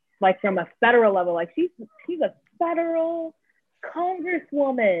extreme. Like, from a federal level, like, she's a federal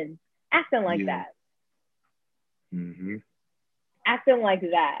congresswoman acting like that. Mm-hmm. Acting like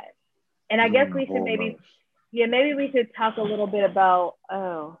that. And I guess we should maybe we should talk a little bit about,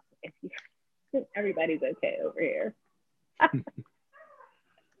 everybody's okay over here.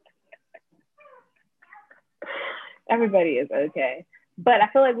 Everybody is okay. But I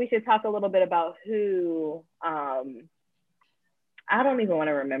feel like we should talk a little bit about who, I don't even want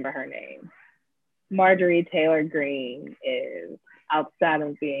to remember her name. Marjorie Taylor Greene is, outside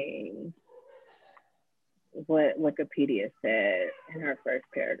of being what Wikipedia said in her first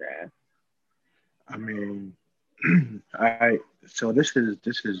paragraph. I mean, so this is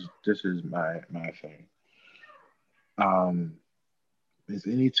my thing. Is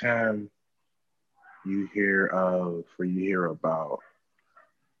anytime you hear about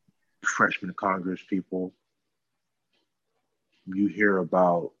freshman Congress people, you hear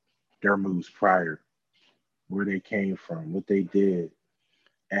about their moves prior, where they came from, what they did.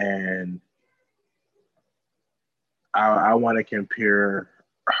 And I want to compare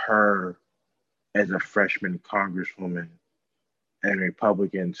her as a freshman congresswoman and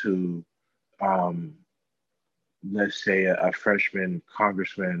Republican to, let's say, a freshman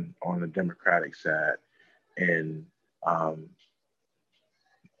congressman on the Democratic side, and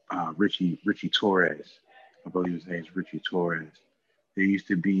Richie Torres. I believe his name is Richie Torres. There used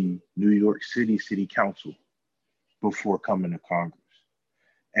to be New York City Council. before coming to Congress.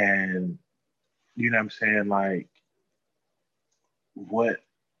 And you know what I'm saying? Like, what,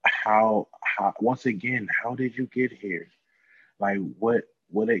 how, once again, how did you get here? Like, what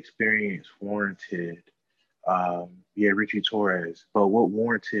experience warranted, yeah, Richie Torres, but what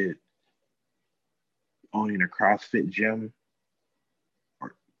warranted owning a CrossFit gym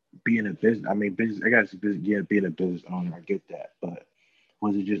or being a business? I mean, business, I guess, yeah, being a business owner, I get that, but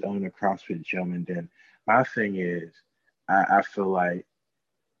was it just owning a CrossFit gym? And then my thing is, I feel like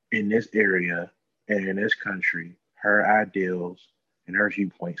in this area and in this country, her ideals and her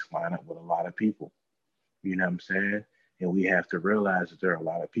viewpoints line up with a lot of people. You know what I'm saying? And we have to realize that there are a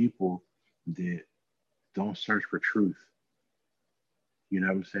lot of people that don't search for truth. You know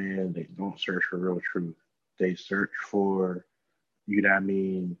what I'm saying? They don't search for real truth. They search for, you know what I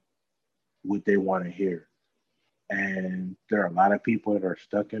mean, what they want to hear. And there are a lot of people that are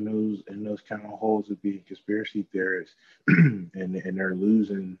stuck in those kind of holes of being conspiracy theorists, and they're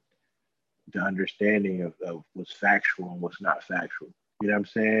losing the understanding of what's factual and what's not factual. You know what I'm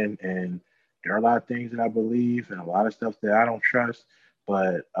saying? And there are a lot of things that I believe and a lot of stuff that I don't trust,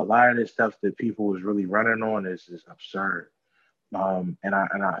 but a lot of this stuff that people is really running on is absurd. And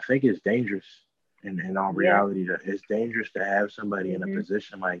I think it's dangerous in all Yeah. reality. That it's dangerous to have somebody in a Mm-hmm.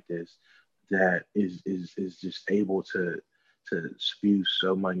 position like this that is just able to spew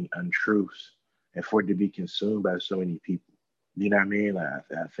so many untruths and for it to be consumed by so many people. You know what I mean? Like,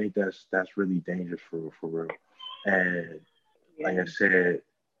 I think that's really dangerous for real. And like Yeah. I said,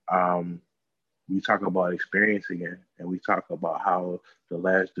 um, we talk about experience again, and we talk about how the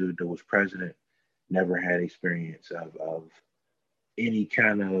last dude that was president never had experience of any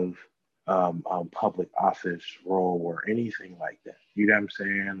kind of public office role or anything like that. You know what I'm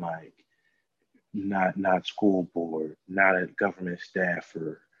saying? Like, not school board, not a government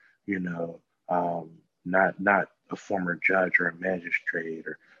staffer, you know, not a former judge or a magistrate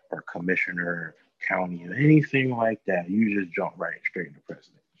or commissioner, county, or anything like that. You just jump right straight into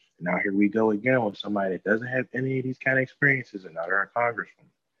president. And now here we go again with somebody that doesn't have any of these kind of experiences and now they're a congressman.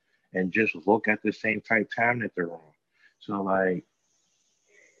 And just look at the same type time that they're on. So like,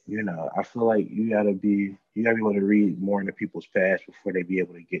 I feel like you gotta be able to read more into people's past before they be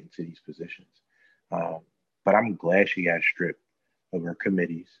able to get into these positions. Um, but I'm glad she got stripped of her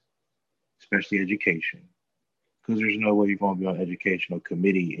committees, especially education, because there's no way you're going to be on educational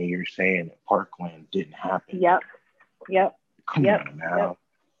committee and you're saying that Parkland didn't happen. Yep. Yep. Come Yep. on Yep. now.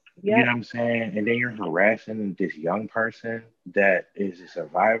 You know Yep. what I'm saying? And then you're harassing this young person that is a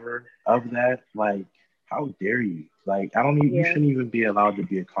survivor of that. Like, how dare you? Like, I don't even, you Yeah. shouldn't even be allowed to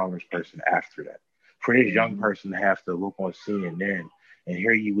be a congressperson after that. For this young Mm-hmm. person to have to look on CNN and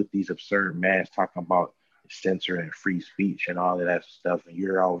hear you with these absurd masks talking about censoring free speech and all of that stuff, and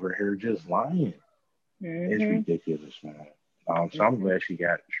you're over here just lying. It's Mm-hmm. ridiculous, man. So I'm Mm-hmm. glad she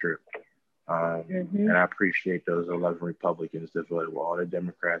got stripped. Mm-hmm. And I appreciate those 11 Republicans that voted with all the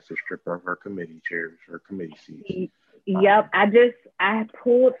Democrats to strip her of her committee chairs, her committee seats. Yep. I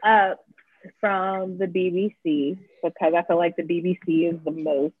pulled up from the BBC because I feel like the BBC is the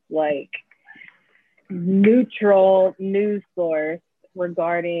most like neutral news source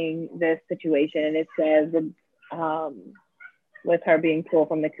regarding this situation, and it says um, with her being pulled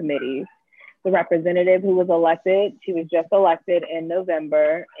from the committees. The representative who was elected, she was just elected in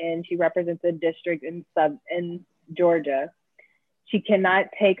November, and she represents a district in Georgia. She cannot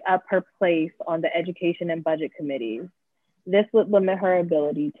take up her place on the education and budget committees. This would limit her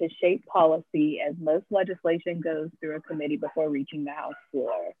ability to shape policy as most legislation goes through a committee before reaching the House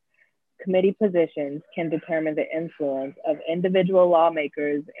floor. Committee positions can determine the influence of individual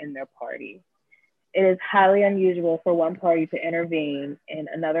lawmakers in their party. It is highly unusual for one party to intervene in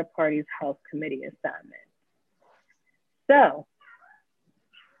another party's House committee assignment. So,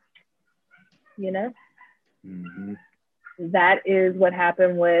 you know, Mm-hmm. that is what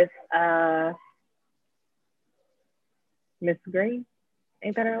happened with Miss Green.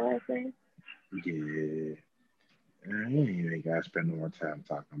 Ain't that her last name? Yeah. And you ain't even got to spend no more time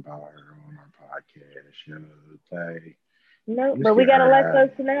talking about her on our podcast. Like, No, let's but we get gotta her let out of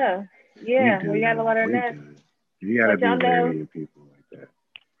folks here. know. We Yeah, we gotta do. let her We know. do. You got to Let be y'all know. wary of people like that.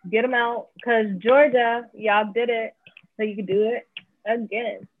 Get them out, cause Georgia, y'all did it, so you can do it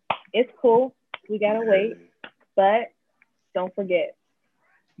again. It's cool. We gotta wait, Yeah. but don't forget.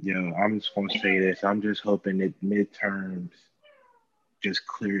 Yo, I'm just going to say this. I'm just hoping that midterms just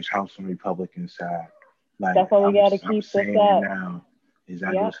clears House and Republican side. Like, That's why we gotta I'm keep this saying it up. now. Is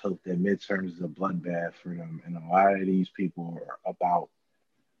I Yep. just hope that midterms is a bloodbath for them. And a lot of these people are about,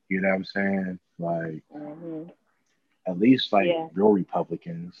 you know what I'm saying? Like, Mm-hmm. At least like Yeah. real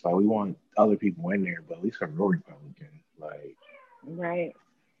Republicans. Like we want other people in there, but at least a real Republican. Like Right.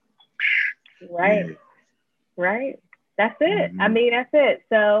 yeah. Right. Right. That's it. I Mm-hmm. mean, that's it.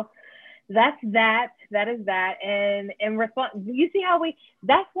 So that's that. That is that. And in response, you see how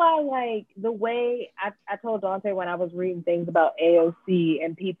that's why, like, the way I told Dante when I was reading things about AOC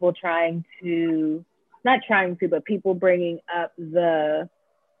and people not trying to, but people bringing up the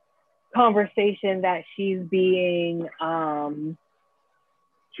conversation that she's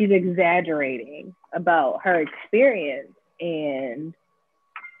exaggerating about her experience. And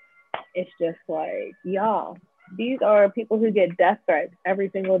it's just like, y'all, these are people who get death threats every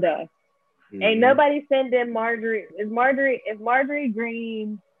single day. Mm-hmm. Ain't nobody sending Marjorie. If Marjorie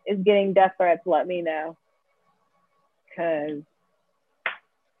Greene is getting death threats, let me know. Cause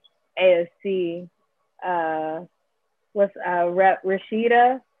AOC, Rep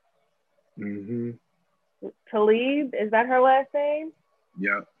Rashida Tlaib, is that her last name?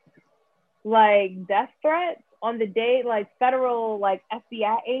 Yeah. Like, death threats on the day, like federal, like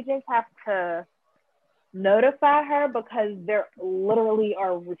FBI agents have to notify her because there literally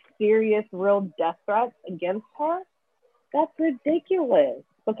are serious, real death threats against her. That's ridiculous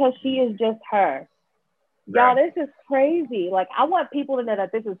because she is just her. Y'all, this is crazy. Like, I want people to know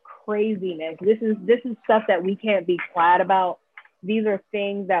that this is craziness. This is stuff that we can't be quiet about. These are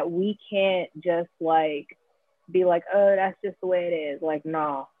things that we can't just like be like, oh, that's just the way it is. Like,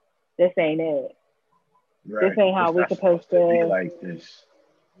 nah, this ain't it. Right. This ain't how we're supposed to be like this.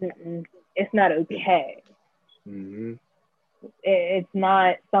 It's not okay. Mm-hmm. It's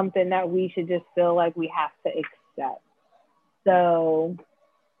not something that we should just feel like we have to accept. So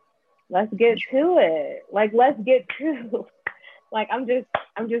let's get to it. Like, let's get to. Like, I'm just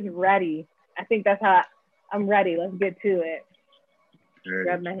ready. I think that's how I'm ready. Let's get to it. Sure.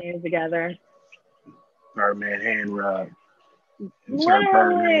 Rub my hands together. Birdman hand rub. Insert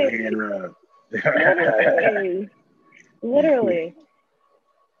Birdman hand rub. Literally.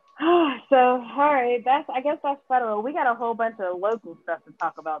 So, all right, I guess that's federal. We got a whole bunch of local stuff to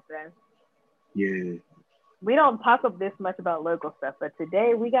talk about then. Yeah. We don't talk this much about local stuff, but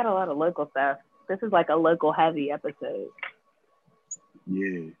today we got a lot of local stuff. This is like a local heavy episode.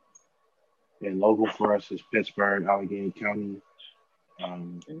 Yeah. And local for us is Pittsburgh, Allegheny County,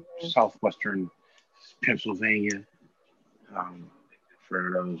 southwestern Pennsylvania. For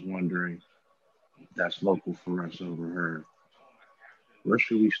those wondering, that's local for us over here. Where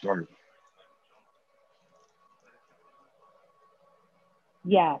should we start?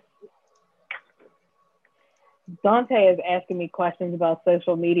 Yeah. Dante is asking me questions about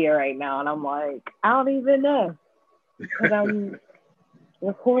social media right now, and I'm like, I don't even know because I'm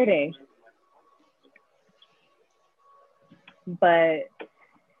recording. But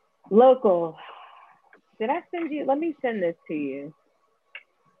local, did I send you? Let me send this to you.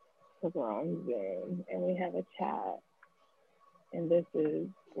 Because we're on Zoom and we have a chat. And this is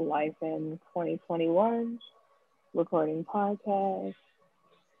Life in 2021, recording podcast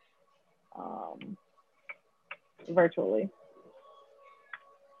virtually.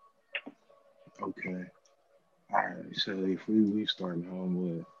 Okay. All right. So if we start in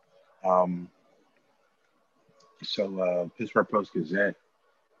Homewood, Pittsburgh Post Gazette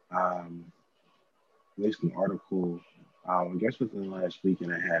released an article, I guess within the last week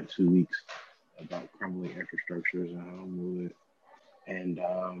and a half, 2 weeks, about crumbling infrastructures in Homewood, and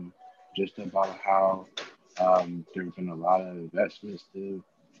just about how there have been a lot of investments that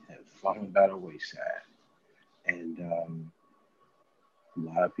have fallen by the wayside, and a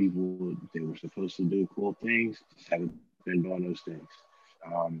lot of people, they were supposed to do cool things, just haven't been doing those things.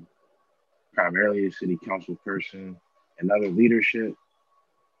 Primarily a city council person and other leadership,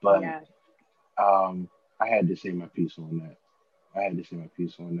 but I had to say my piece on that.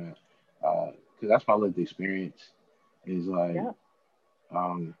 Because that's my lived experience. Is like,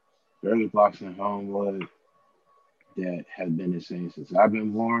 there's blocks in Homewood that have been the same since I've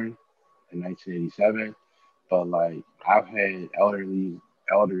been born in 1987. But like, I've had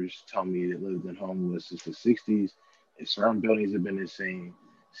elders tell me that lived in Homewood since the 60s, and certain buildings have been the same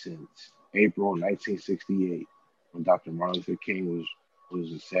since April 1968, when Dr. Martin Luther King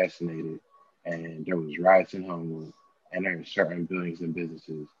was assassinated, and there was riots in Homewood, and there are certain buildings and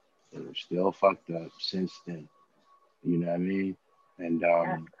businesses that are still fucked up since then. You know what I mean? And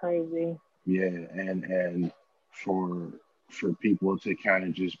that's crazy. Yeah, and for people to kind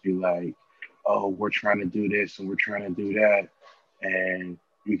of just be like, oh, we're trying to do this and we're trying to do that, and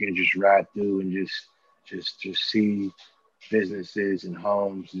you can just ride through and just see businesses and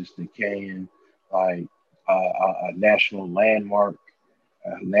homes just decaying, like a national landmark,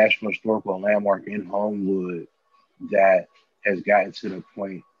 a national historical landmark in Homewood that has gotten to the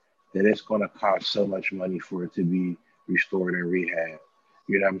point that it's going to cost so much money for it to be restored and rehab.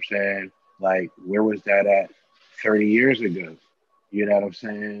 You know what I'm saying? Like, where was that at 30 years ago? You know what I'm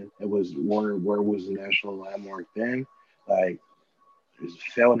saying? It was where was the national landmark then? Like, it's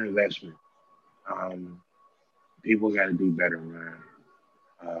a failed investment. Um, People got to do better, man.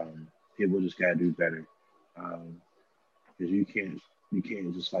 People just got to do better. Because you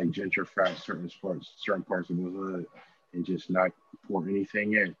can't just like gentrify certain parts of the hood, and just not pour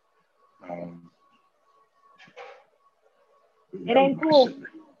anything in. Um, It ain't cool.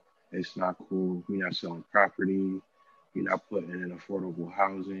 it's not cool. You're not selling property. You're not putting in affordable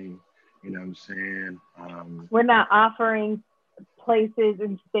housing. You know what I'm saying? We're not offering places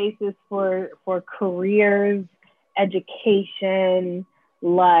and spaces for careers, education,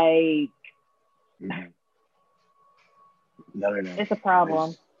 like Mhm. None of that. it's a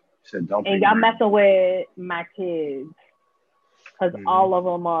problem. Said don't And pay y'all rent. messing with my kids because Hmm. all of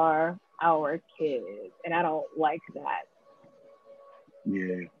them are our kids, and I don't like that.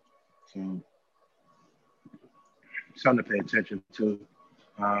 Yeah. So something to pay attention to.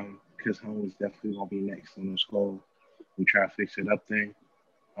 Because home is definitely gonna be next on this whole we try to fix it up thing.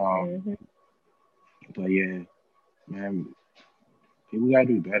 Um, Hmm. but yeah, man, people gotta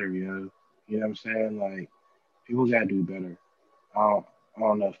do better, yo. You know what I'm saying? Like people gotta do better. I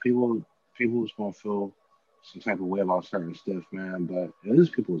don't know if people's gonna feel some type of way about certain stuff, man. But it is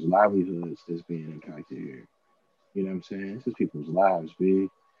people's livelihoods that's being impacted here. You know what I'm saying? It's just people's lives, big.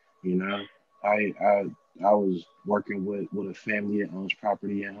 You know, I I I was working with a family that owns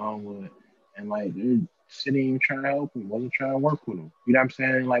property in Homewood, and like they're sitting trying to help them, wasn't trying to work with them. You know what I'm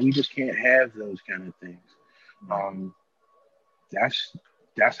saying? Like we just can't have those kind of things. Um, that's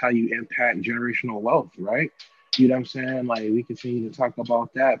that's how you impact generational wealth, right? You know what I'm saying? Like we continue to talk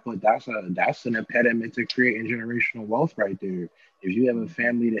about that, but that's an impediment to creating generational wealth right there. If you have a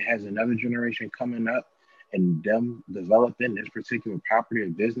family that has another generation coming up and them developing this particular property or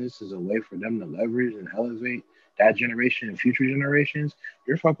business is a way for them to leverage and elevate that generation and future generations,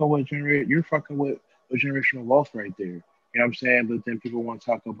 you're fucking with generational wealth right there. You know what I'm saying? But then people want to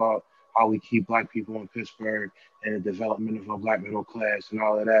talk about how we keep black people in Pittsburgh and the development of a black middle class and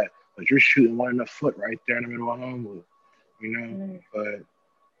all of that. But you're shooting one in the foot right there in the middle of Homewood, you know. Mm, But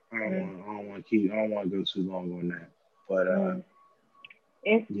mm, I don't want to go too long on that. But mm.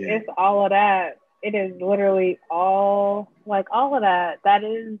 yeah, It's all of that. It is literally all of that.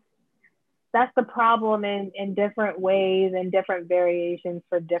 That's the problem in different ways and different variations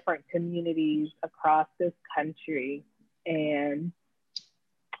for different communities across this country. And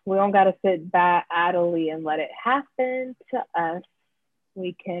we don't got to sit back idly and let it happen to us.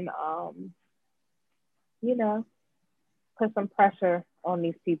 We can, you know, put some pressure on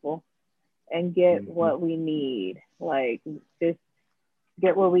these people and get hmm what we need. Like, just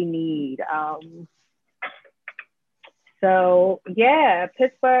get what we need. So yeah,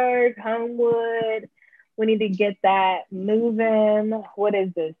 Pittsburgh, Homewood. We need to get that moving. What is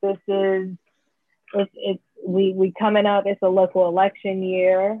this? This is it's we coming up. It's a local election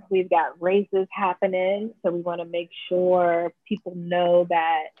year. We've got races happening, so we want to make sure people know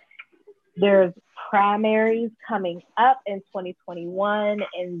that there's primaries coming up in 2021,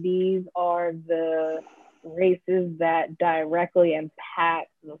 and these are the races that directly impact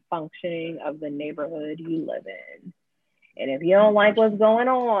the functioning of the neighborhood you live in. And if you don't like what's going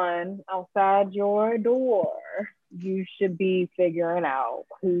on outside your door, you should be figuring out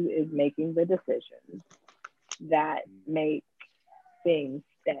who is making the decisions that make things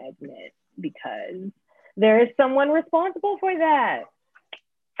stagnant, because there is someone responsible for that.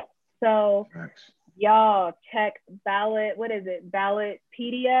 So facts. y'all check ballot. What is it?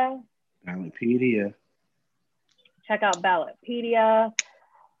 Ballotpedia. Wikipedia. Check out Ballotpedia.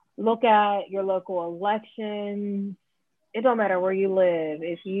 Look at your local elections. It don't matter where you live.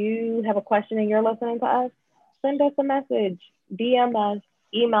 If you have a question and you're listening to us, send us a message, DM us,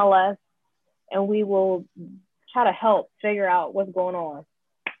 email us, and we will try to help figure out what's going on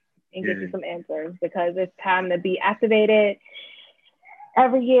and get you Yeah. some answers, because it's time to be activated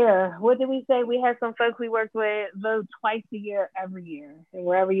every year. What did we say? We had some folks we worked with vote twice a year every year. And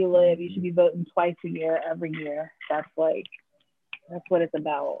wherever you live, you should hmm be voting twice a year every year. That's what it's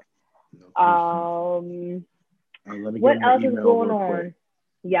about. No question. Let me What give my else is email going real quick. on?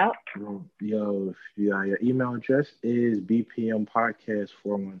 Yep. Yo, if your email address is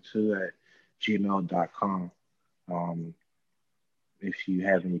bpmpodcast412 at gmail.com. Um, if you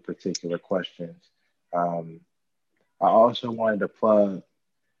have any particular questions. Um, I also wanted to plug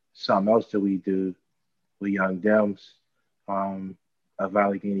something else that we do with Young Dems um, of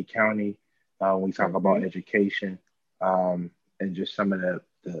Allegheny County. We talk about Mhm. education. and just some of the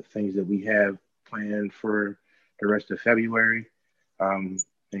things that we have planned for the rest of February, um,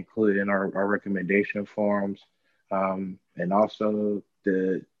 included in our recommendation forums, and also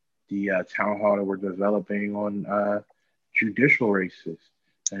the town hall that we're developing on judicial races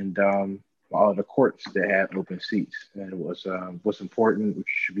and all the courts that have open seats. And what's important, what you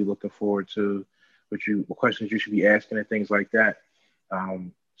should be looking forward to, what questions you should be asking, and things like that.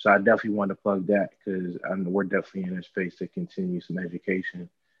 So I definitely want to plug that because we're definitely in a space to continue some education,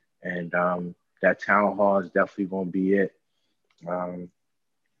 and that town hall is definitely going to be it. Um,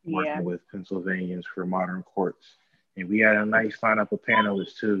 Yeah. Working with Pennsylvanians for Modern Courts, and we had a nice lineup of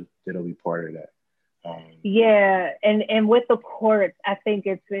panelists too that'll be part of that. Yeah, and with the courts, I think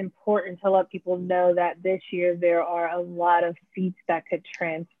it's important to let people know that this year there are a lot of seats that could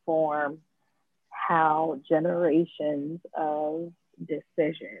transform how generations of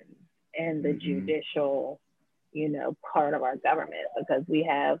decisions and the Hmm. judicial, part of our government, because we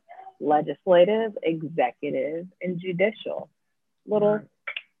have legislative, executive, and judicial. Little Right.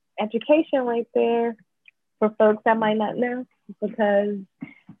 education right there for folks that might not know, because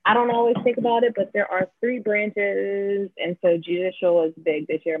I don't always think about it, but there are three branches, and so judicial is big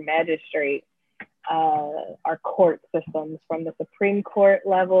this year. Magistrate, our court systems from the Supreme Court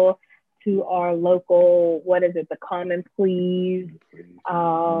level to our local, what is it, the Common Pleas. Please. Hmm.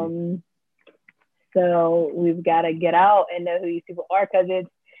 Um, so we've got to get out and know who these people are, because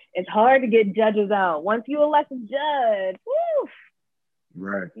it's hard to get judges out. Once you elect a judge, woo,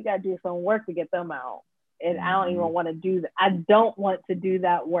 Right. you got to do some work to get them out. And I don't Hmm. even want to do that. I don't want to do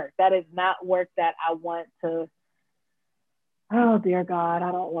that work. That is not work that I want to. Oh dear God,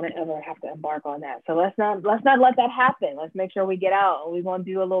 I don't want to ever have to embark on that. So let's not let that happen. Let's make sure we get out. And we're gonna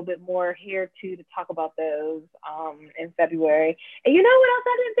do a little bit more here too to talk about those in February. And you know what else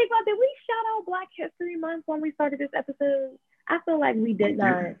I didn't think about? Did we shout out Black History Month when we started this episode? I feel like we We did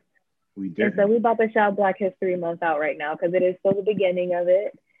not. didn't. We And so didn't. we about to shout Black History Month out right now because it is still the beginning of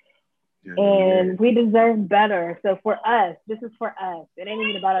it. Yeah. Yeah. And we deserve better. So for us, this is for us. It ain't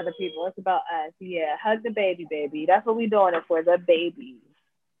even about other people. It's about us. Yeah, hug the baby, baby. That's what we doing it for. The babies,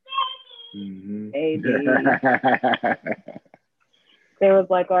 Hmm. baby. There was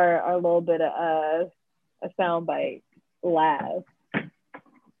like our little bit of a soundbite laugh.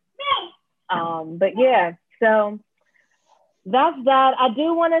 But yeah, so that's that. I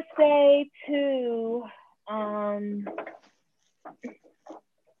do want to say too.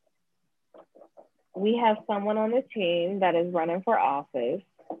 We have someone on the team that is running for office,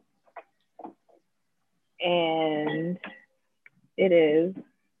 and it is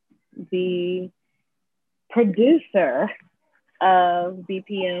the producer of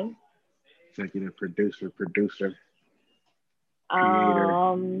BPM. Executive producer, creator.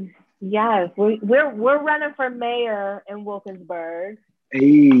 Yes, we're running for mayor in Wilkinsburg.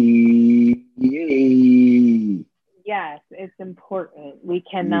 Hey, hey, Yes, it's important. We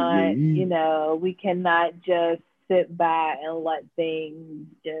yeah, cannot, yeah. we cannot just sit back and let things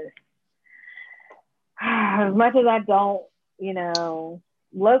just. As much as I don't,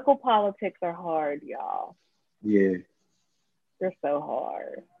 local politics are hard, y'all. Yeah, They're so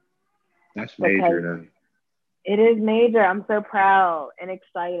hard that's major because though. it is major. I'm so proud and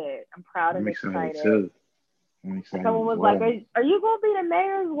excited. I'm proud I'm and excited excited. too. I'm excited Someone as was like, well. are you going to be the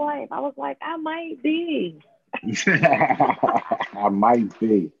mayor's wife? I was like, I might be. I might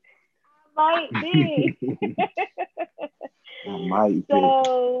be. Might be. I might be.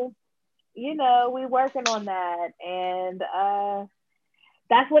 So, we working on that. And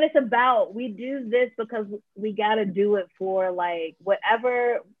that's what it's about. We do this because we got to do it for like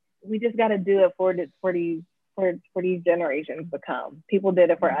whatever. We just got to do it for these generations to come. People did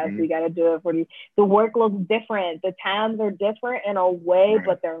it for us. Hmm. We got to do it for these. The work looks different. The times are different in a way, Right.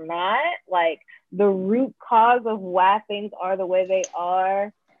 but they're not. Like the root cause of why things are the way they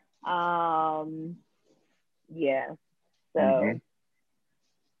are. Yeah. Hmm. So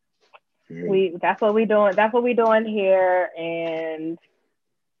that's what we doing. That's what we doing here, and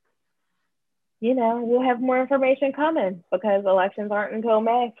we'll have more information coming because elections aren't until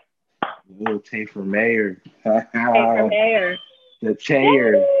May. Little Tay for mayor. Tay for mayor. The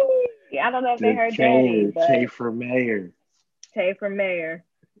Tayer. Daddy! I don't know if they The heard Daddy, Tayer. Tay but for mayor. Tay for mayor.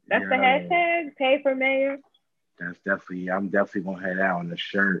 That's the Yo, hashtag, Tay for mayor. that's definitely, I'm definitely gonna head out on the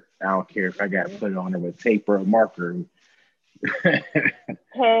shirt. I don't care if I got to Mm-hmm. put it on there with tape or a marker. Tay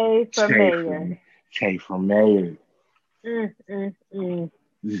for Tay mayor. for Tay for mayor. Mm, mm, mm.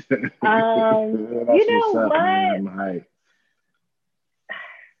 You That's what's know up, man. what? I'm hype.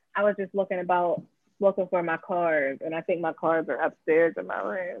 I was just looking for my cards, and I think my cards are upstairs in my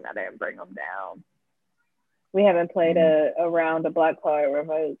room. I didn't bring them down. We haven't played a round of Black Card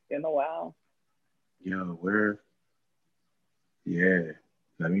Revoke in a while. Yo, yeah.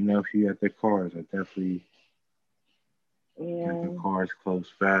 Let me know if you got the cards. I definitely got the cards close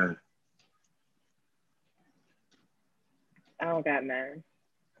fast. I don't got none.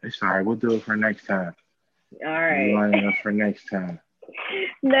 It's all right. We'll do it for next time. All right. We're lining up for next time.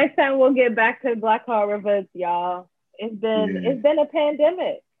 Next time we'll get back to Black Card Revoke, y'all. It's been a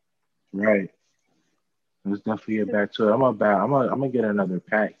pandemic. Right. Let's definitely get back to it. I'm gonna get another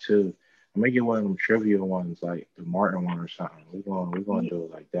pack too. I'm gonna get one of them trivia ones, like the Martin one or something. We're gonna do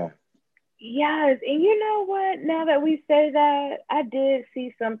it like that. Yes, and you know what? Now that we say that, I did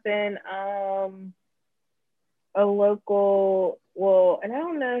see something. A local, and I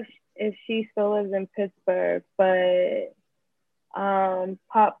don't know if she still lives in Pittsburgh, but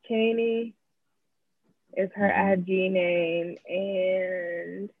Pop Caney is her IG name,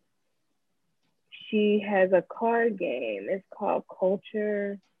 and she has a card game. It's called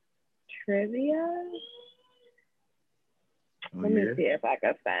Culture Trivia. Let me see if I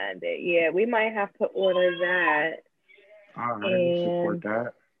can find it. Yeah, we might have to order that. All right, support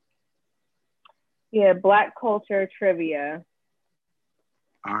that. Yeah, Black Culture Trivia.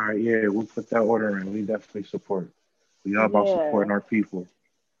 All right, yeah, we'll put that order in. We definitely support. We all about supporting our people.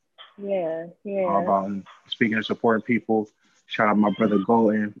 Yeah. All about, speaking of supporting people, shout out my brother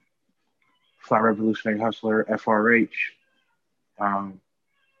Golden, Fly Revolutionary Hustler, FRH. I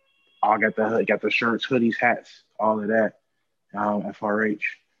got the shirts, hoodies, hats, all of that. FRH,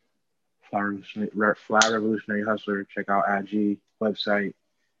 Fly Revolutionary Hustler. Check out IG website.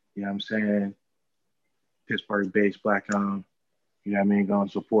 You know what I'm saying? Pittsburgh based, black owned. You know what I mean? Go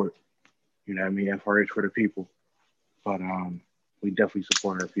and support. You know what I mean? FRH for the people. But we definitely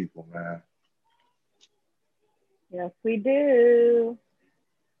support our people, man. Yes, we do.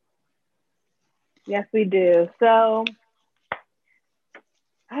 Yes, we do. So,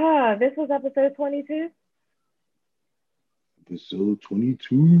 this was episode 22. Episode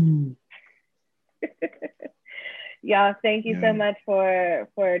 22. Y'all, thank you so much for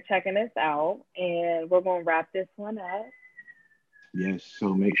checking us out, and we're gonna wrap this one up. Yes,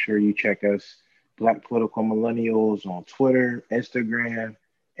 so make sure you check us, Black Political Millennials, on Twitter, Instagram,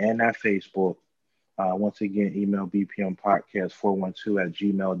 and at Facebook. Once again, email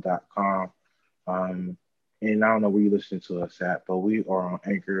bpmpodcast412@gmail.com. And I don't know where you listen to us at, but we are on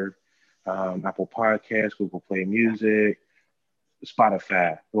Anchor, Apple Podcasts, Google Play Music,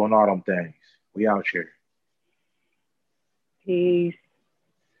 Spotify, doing all them things. We out here. Peace.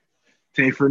 Take for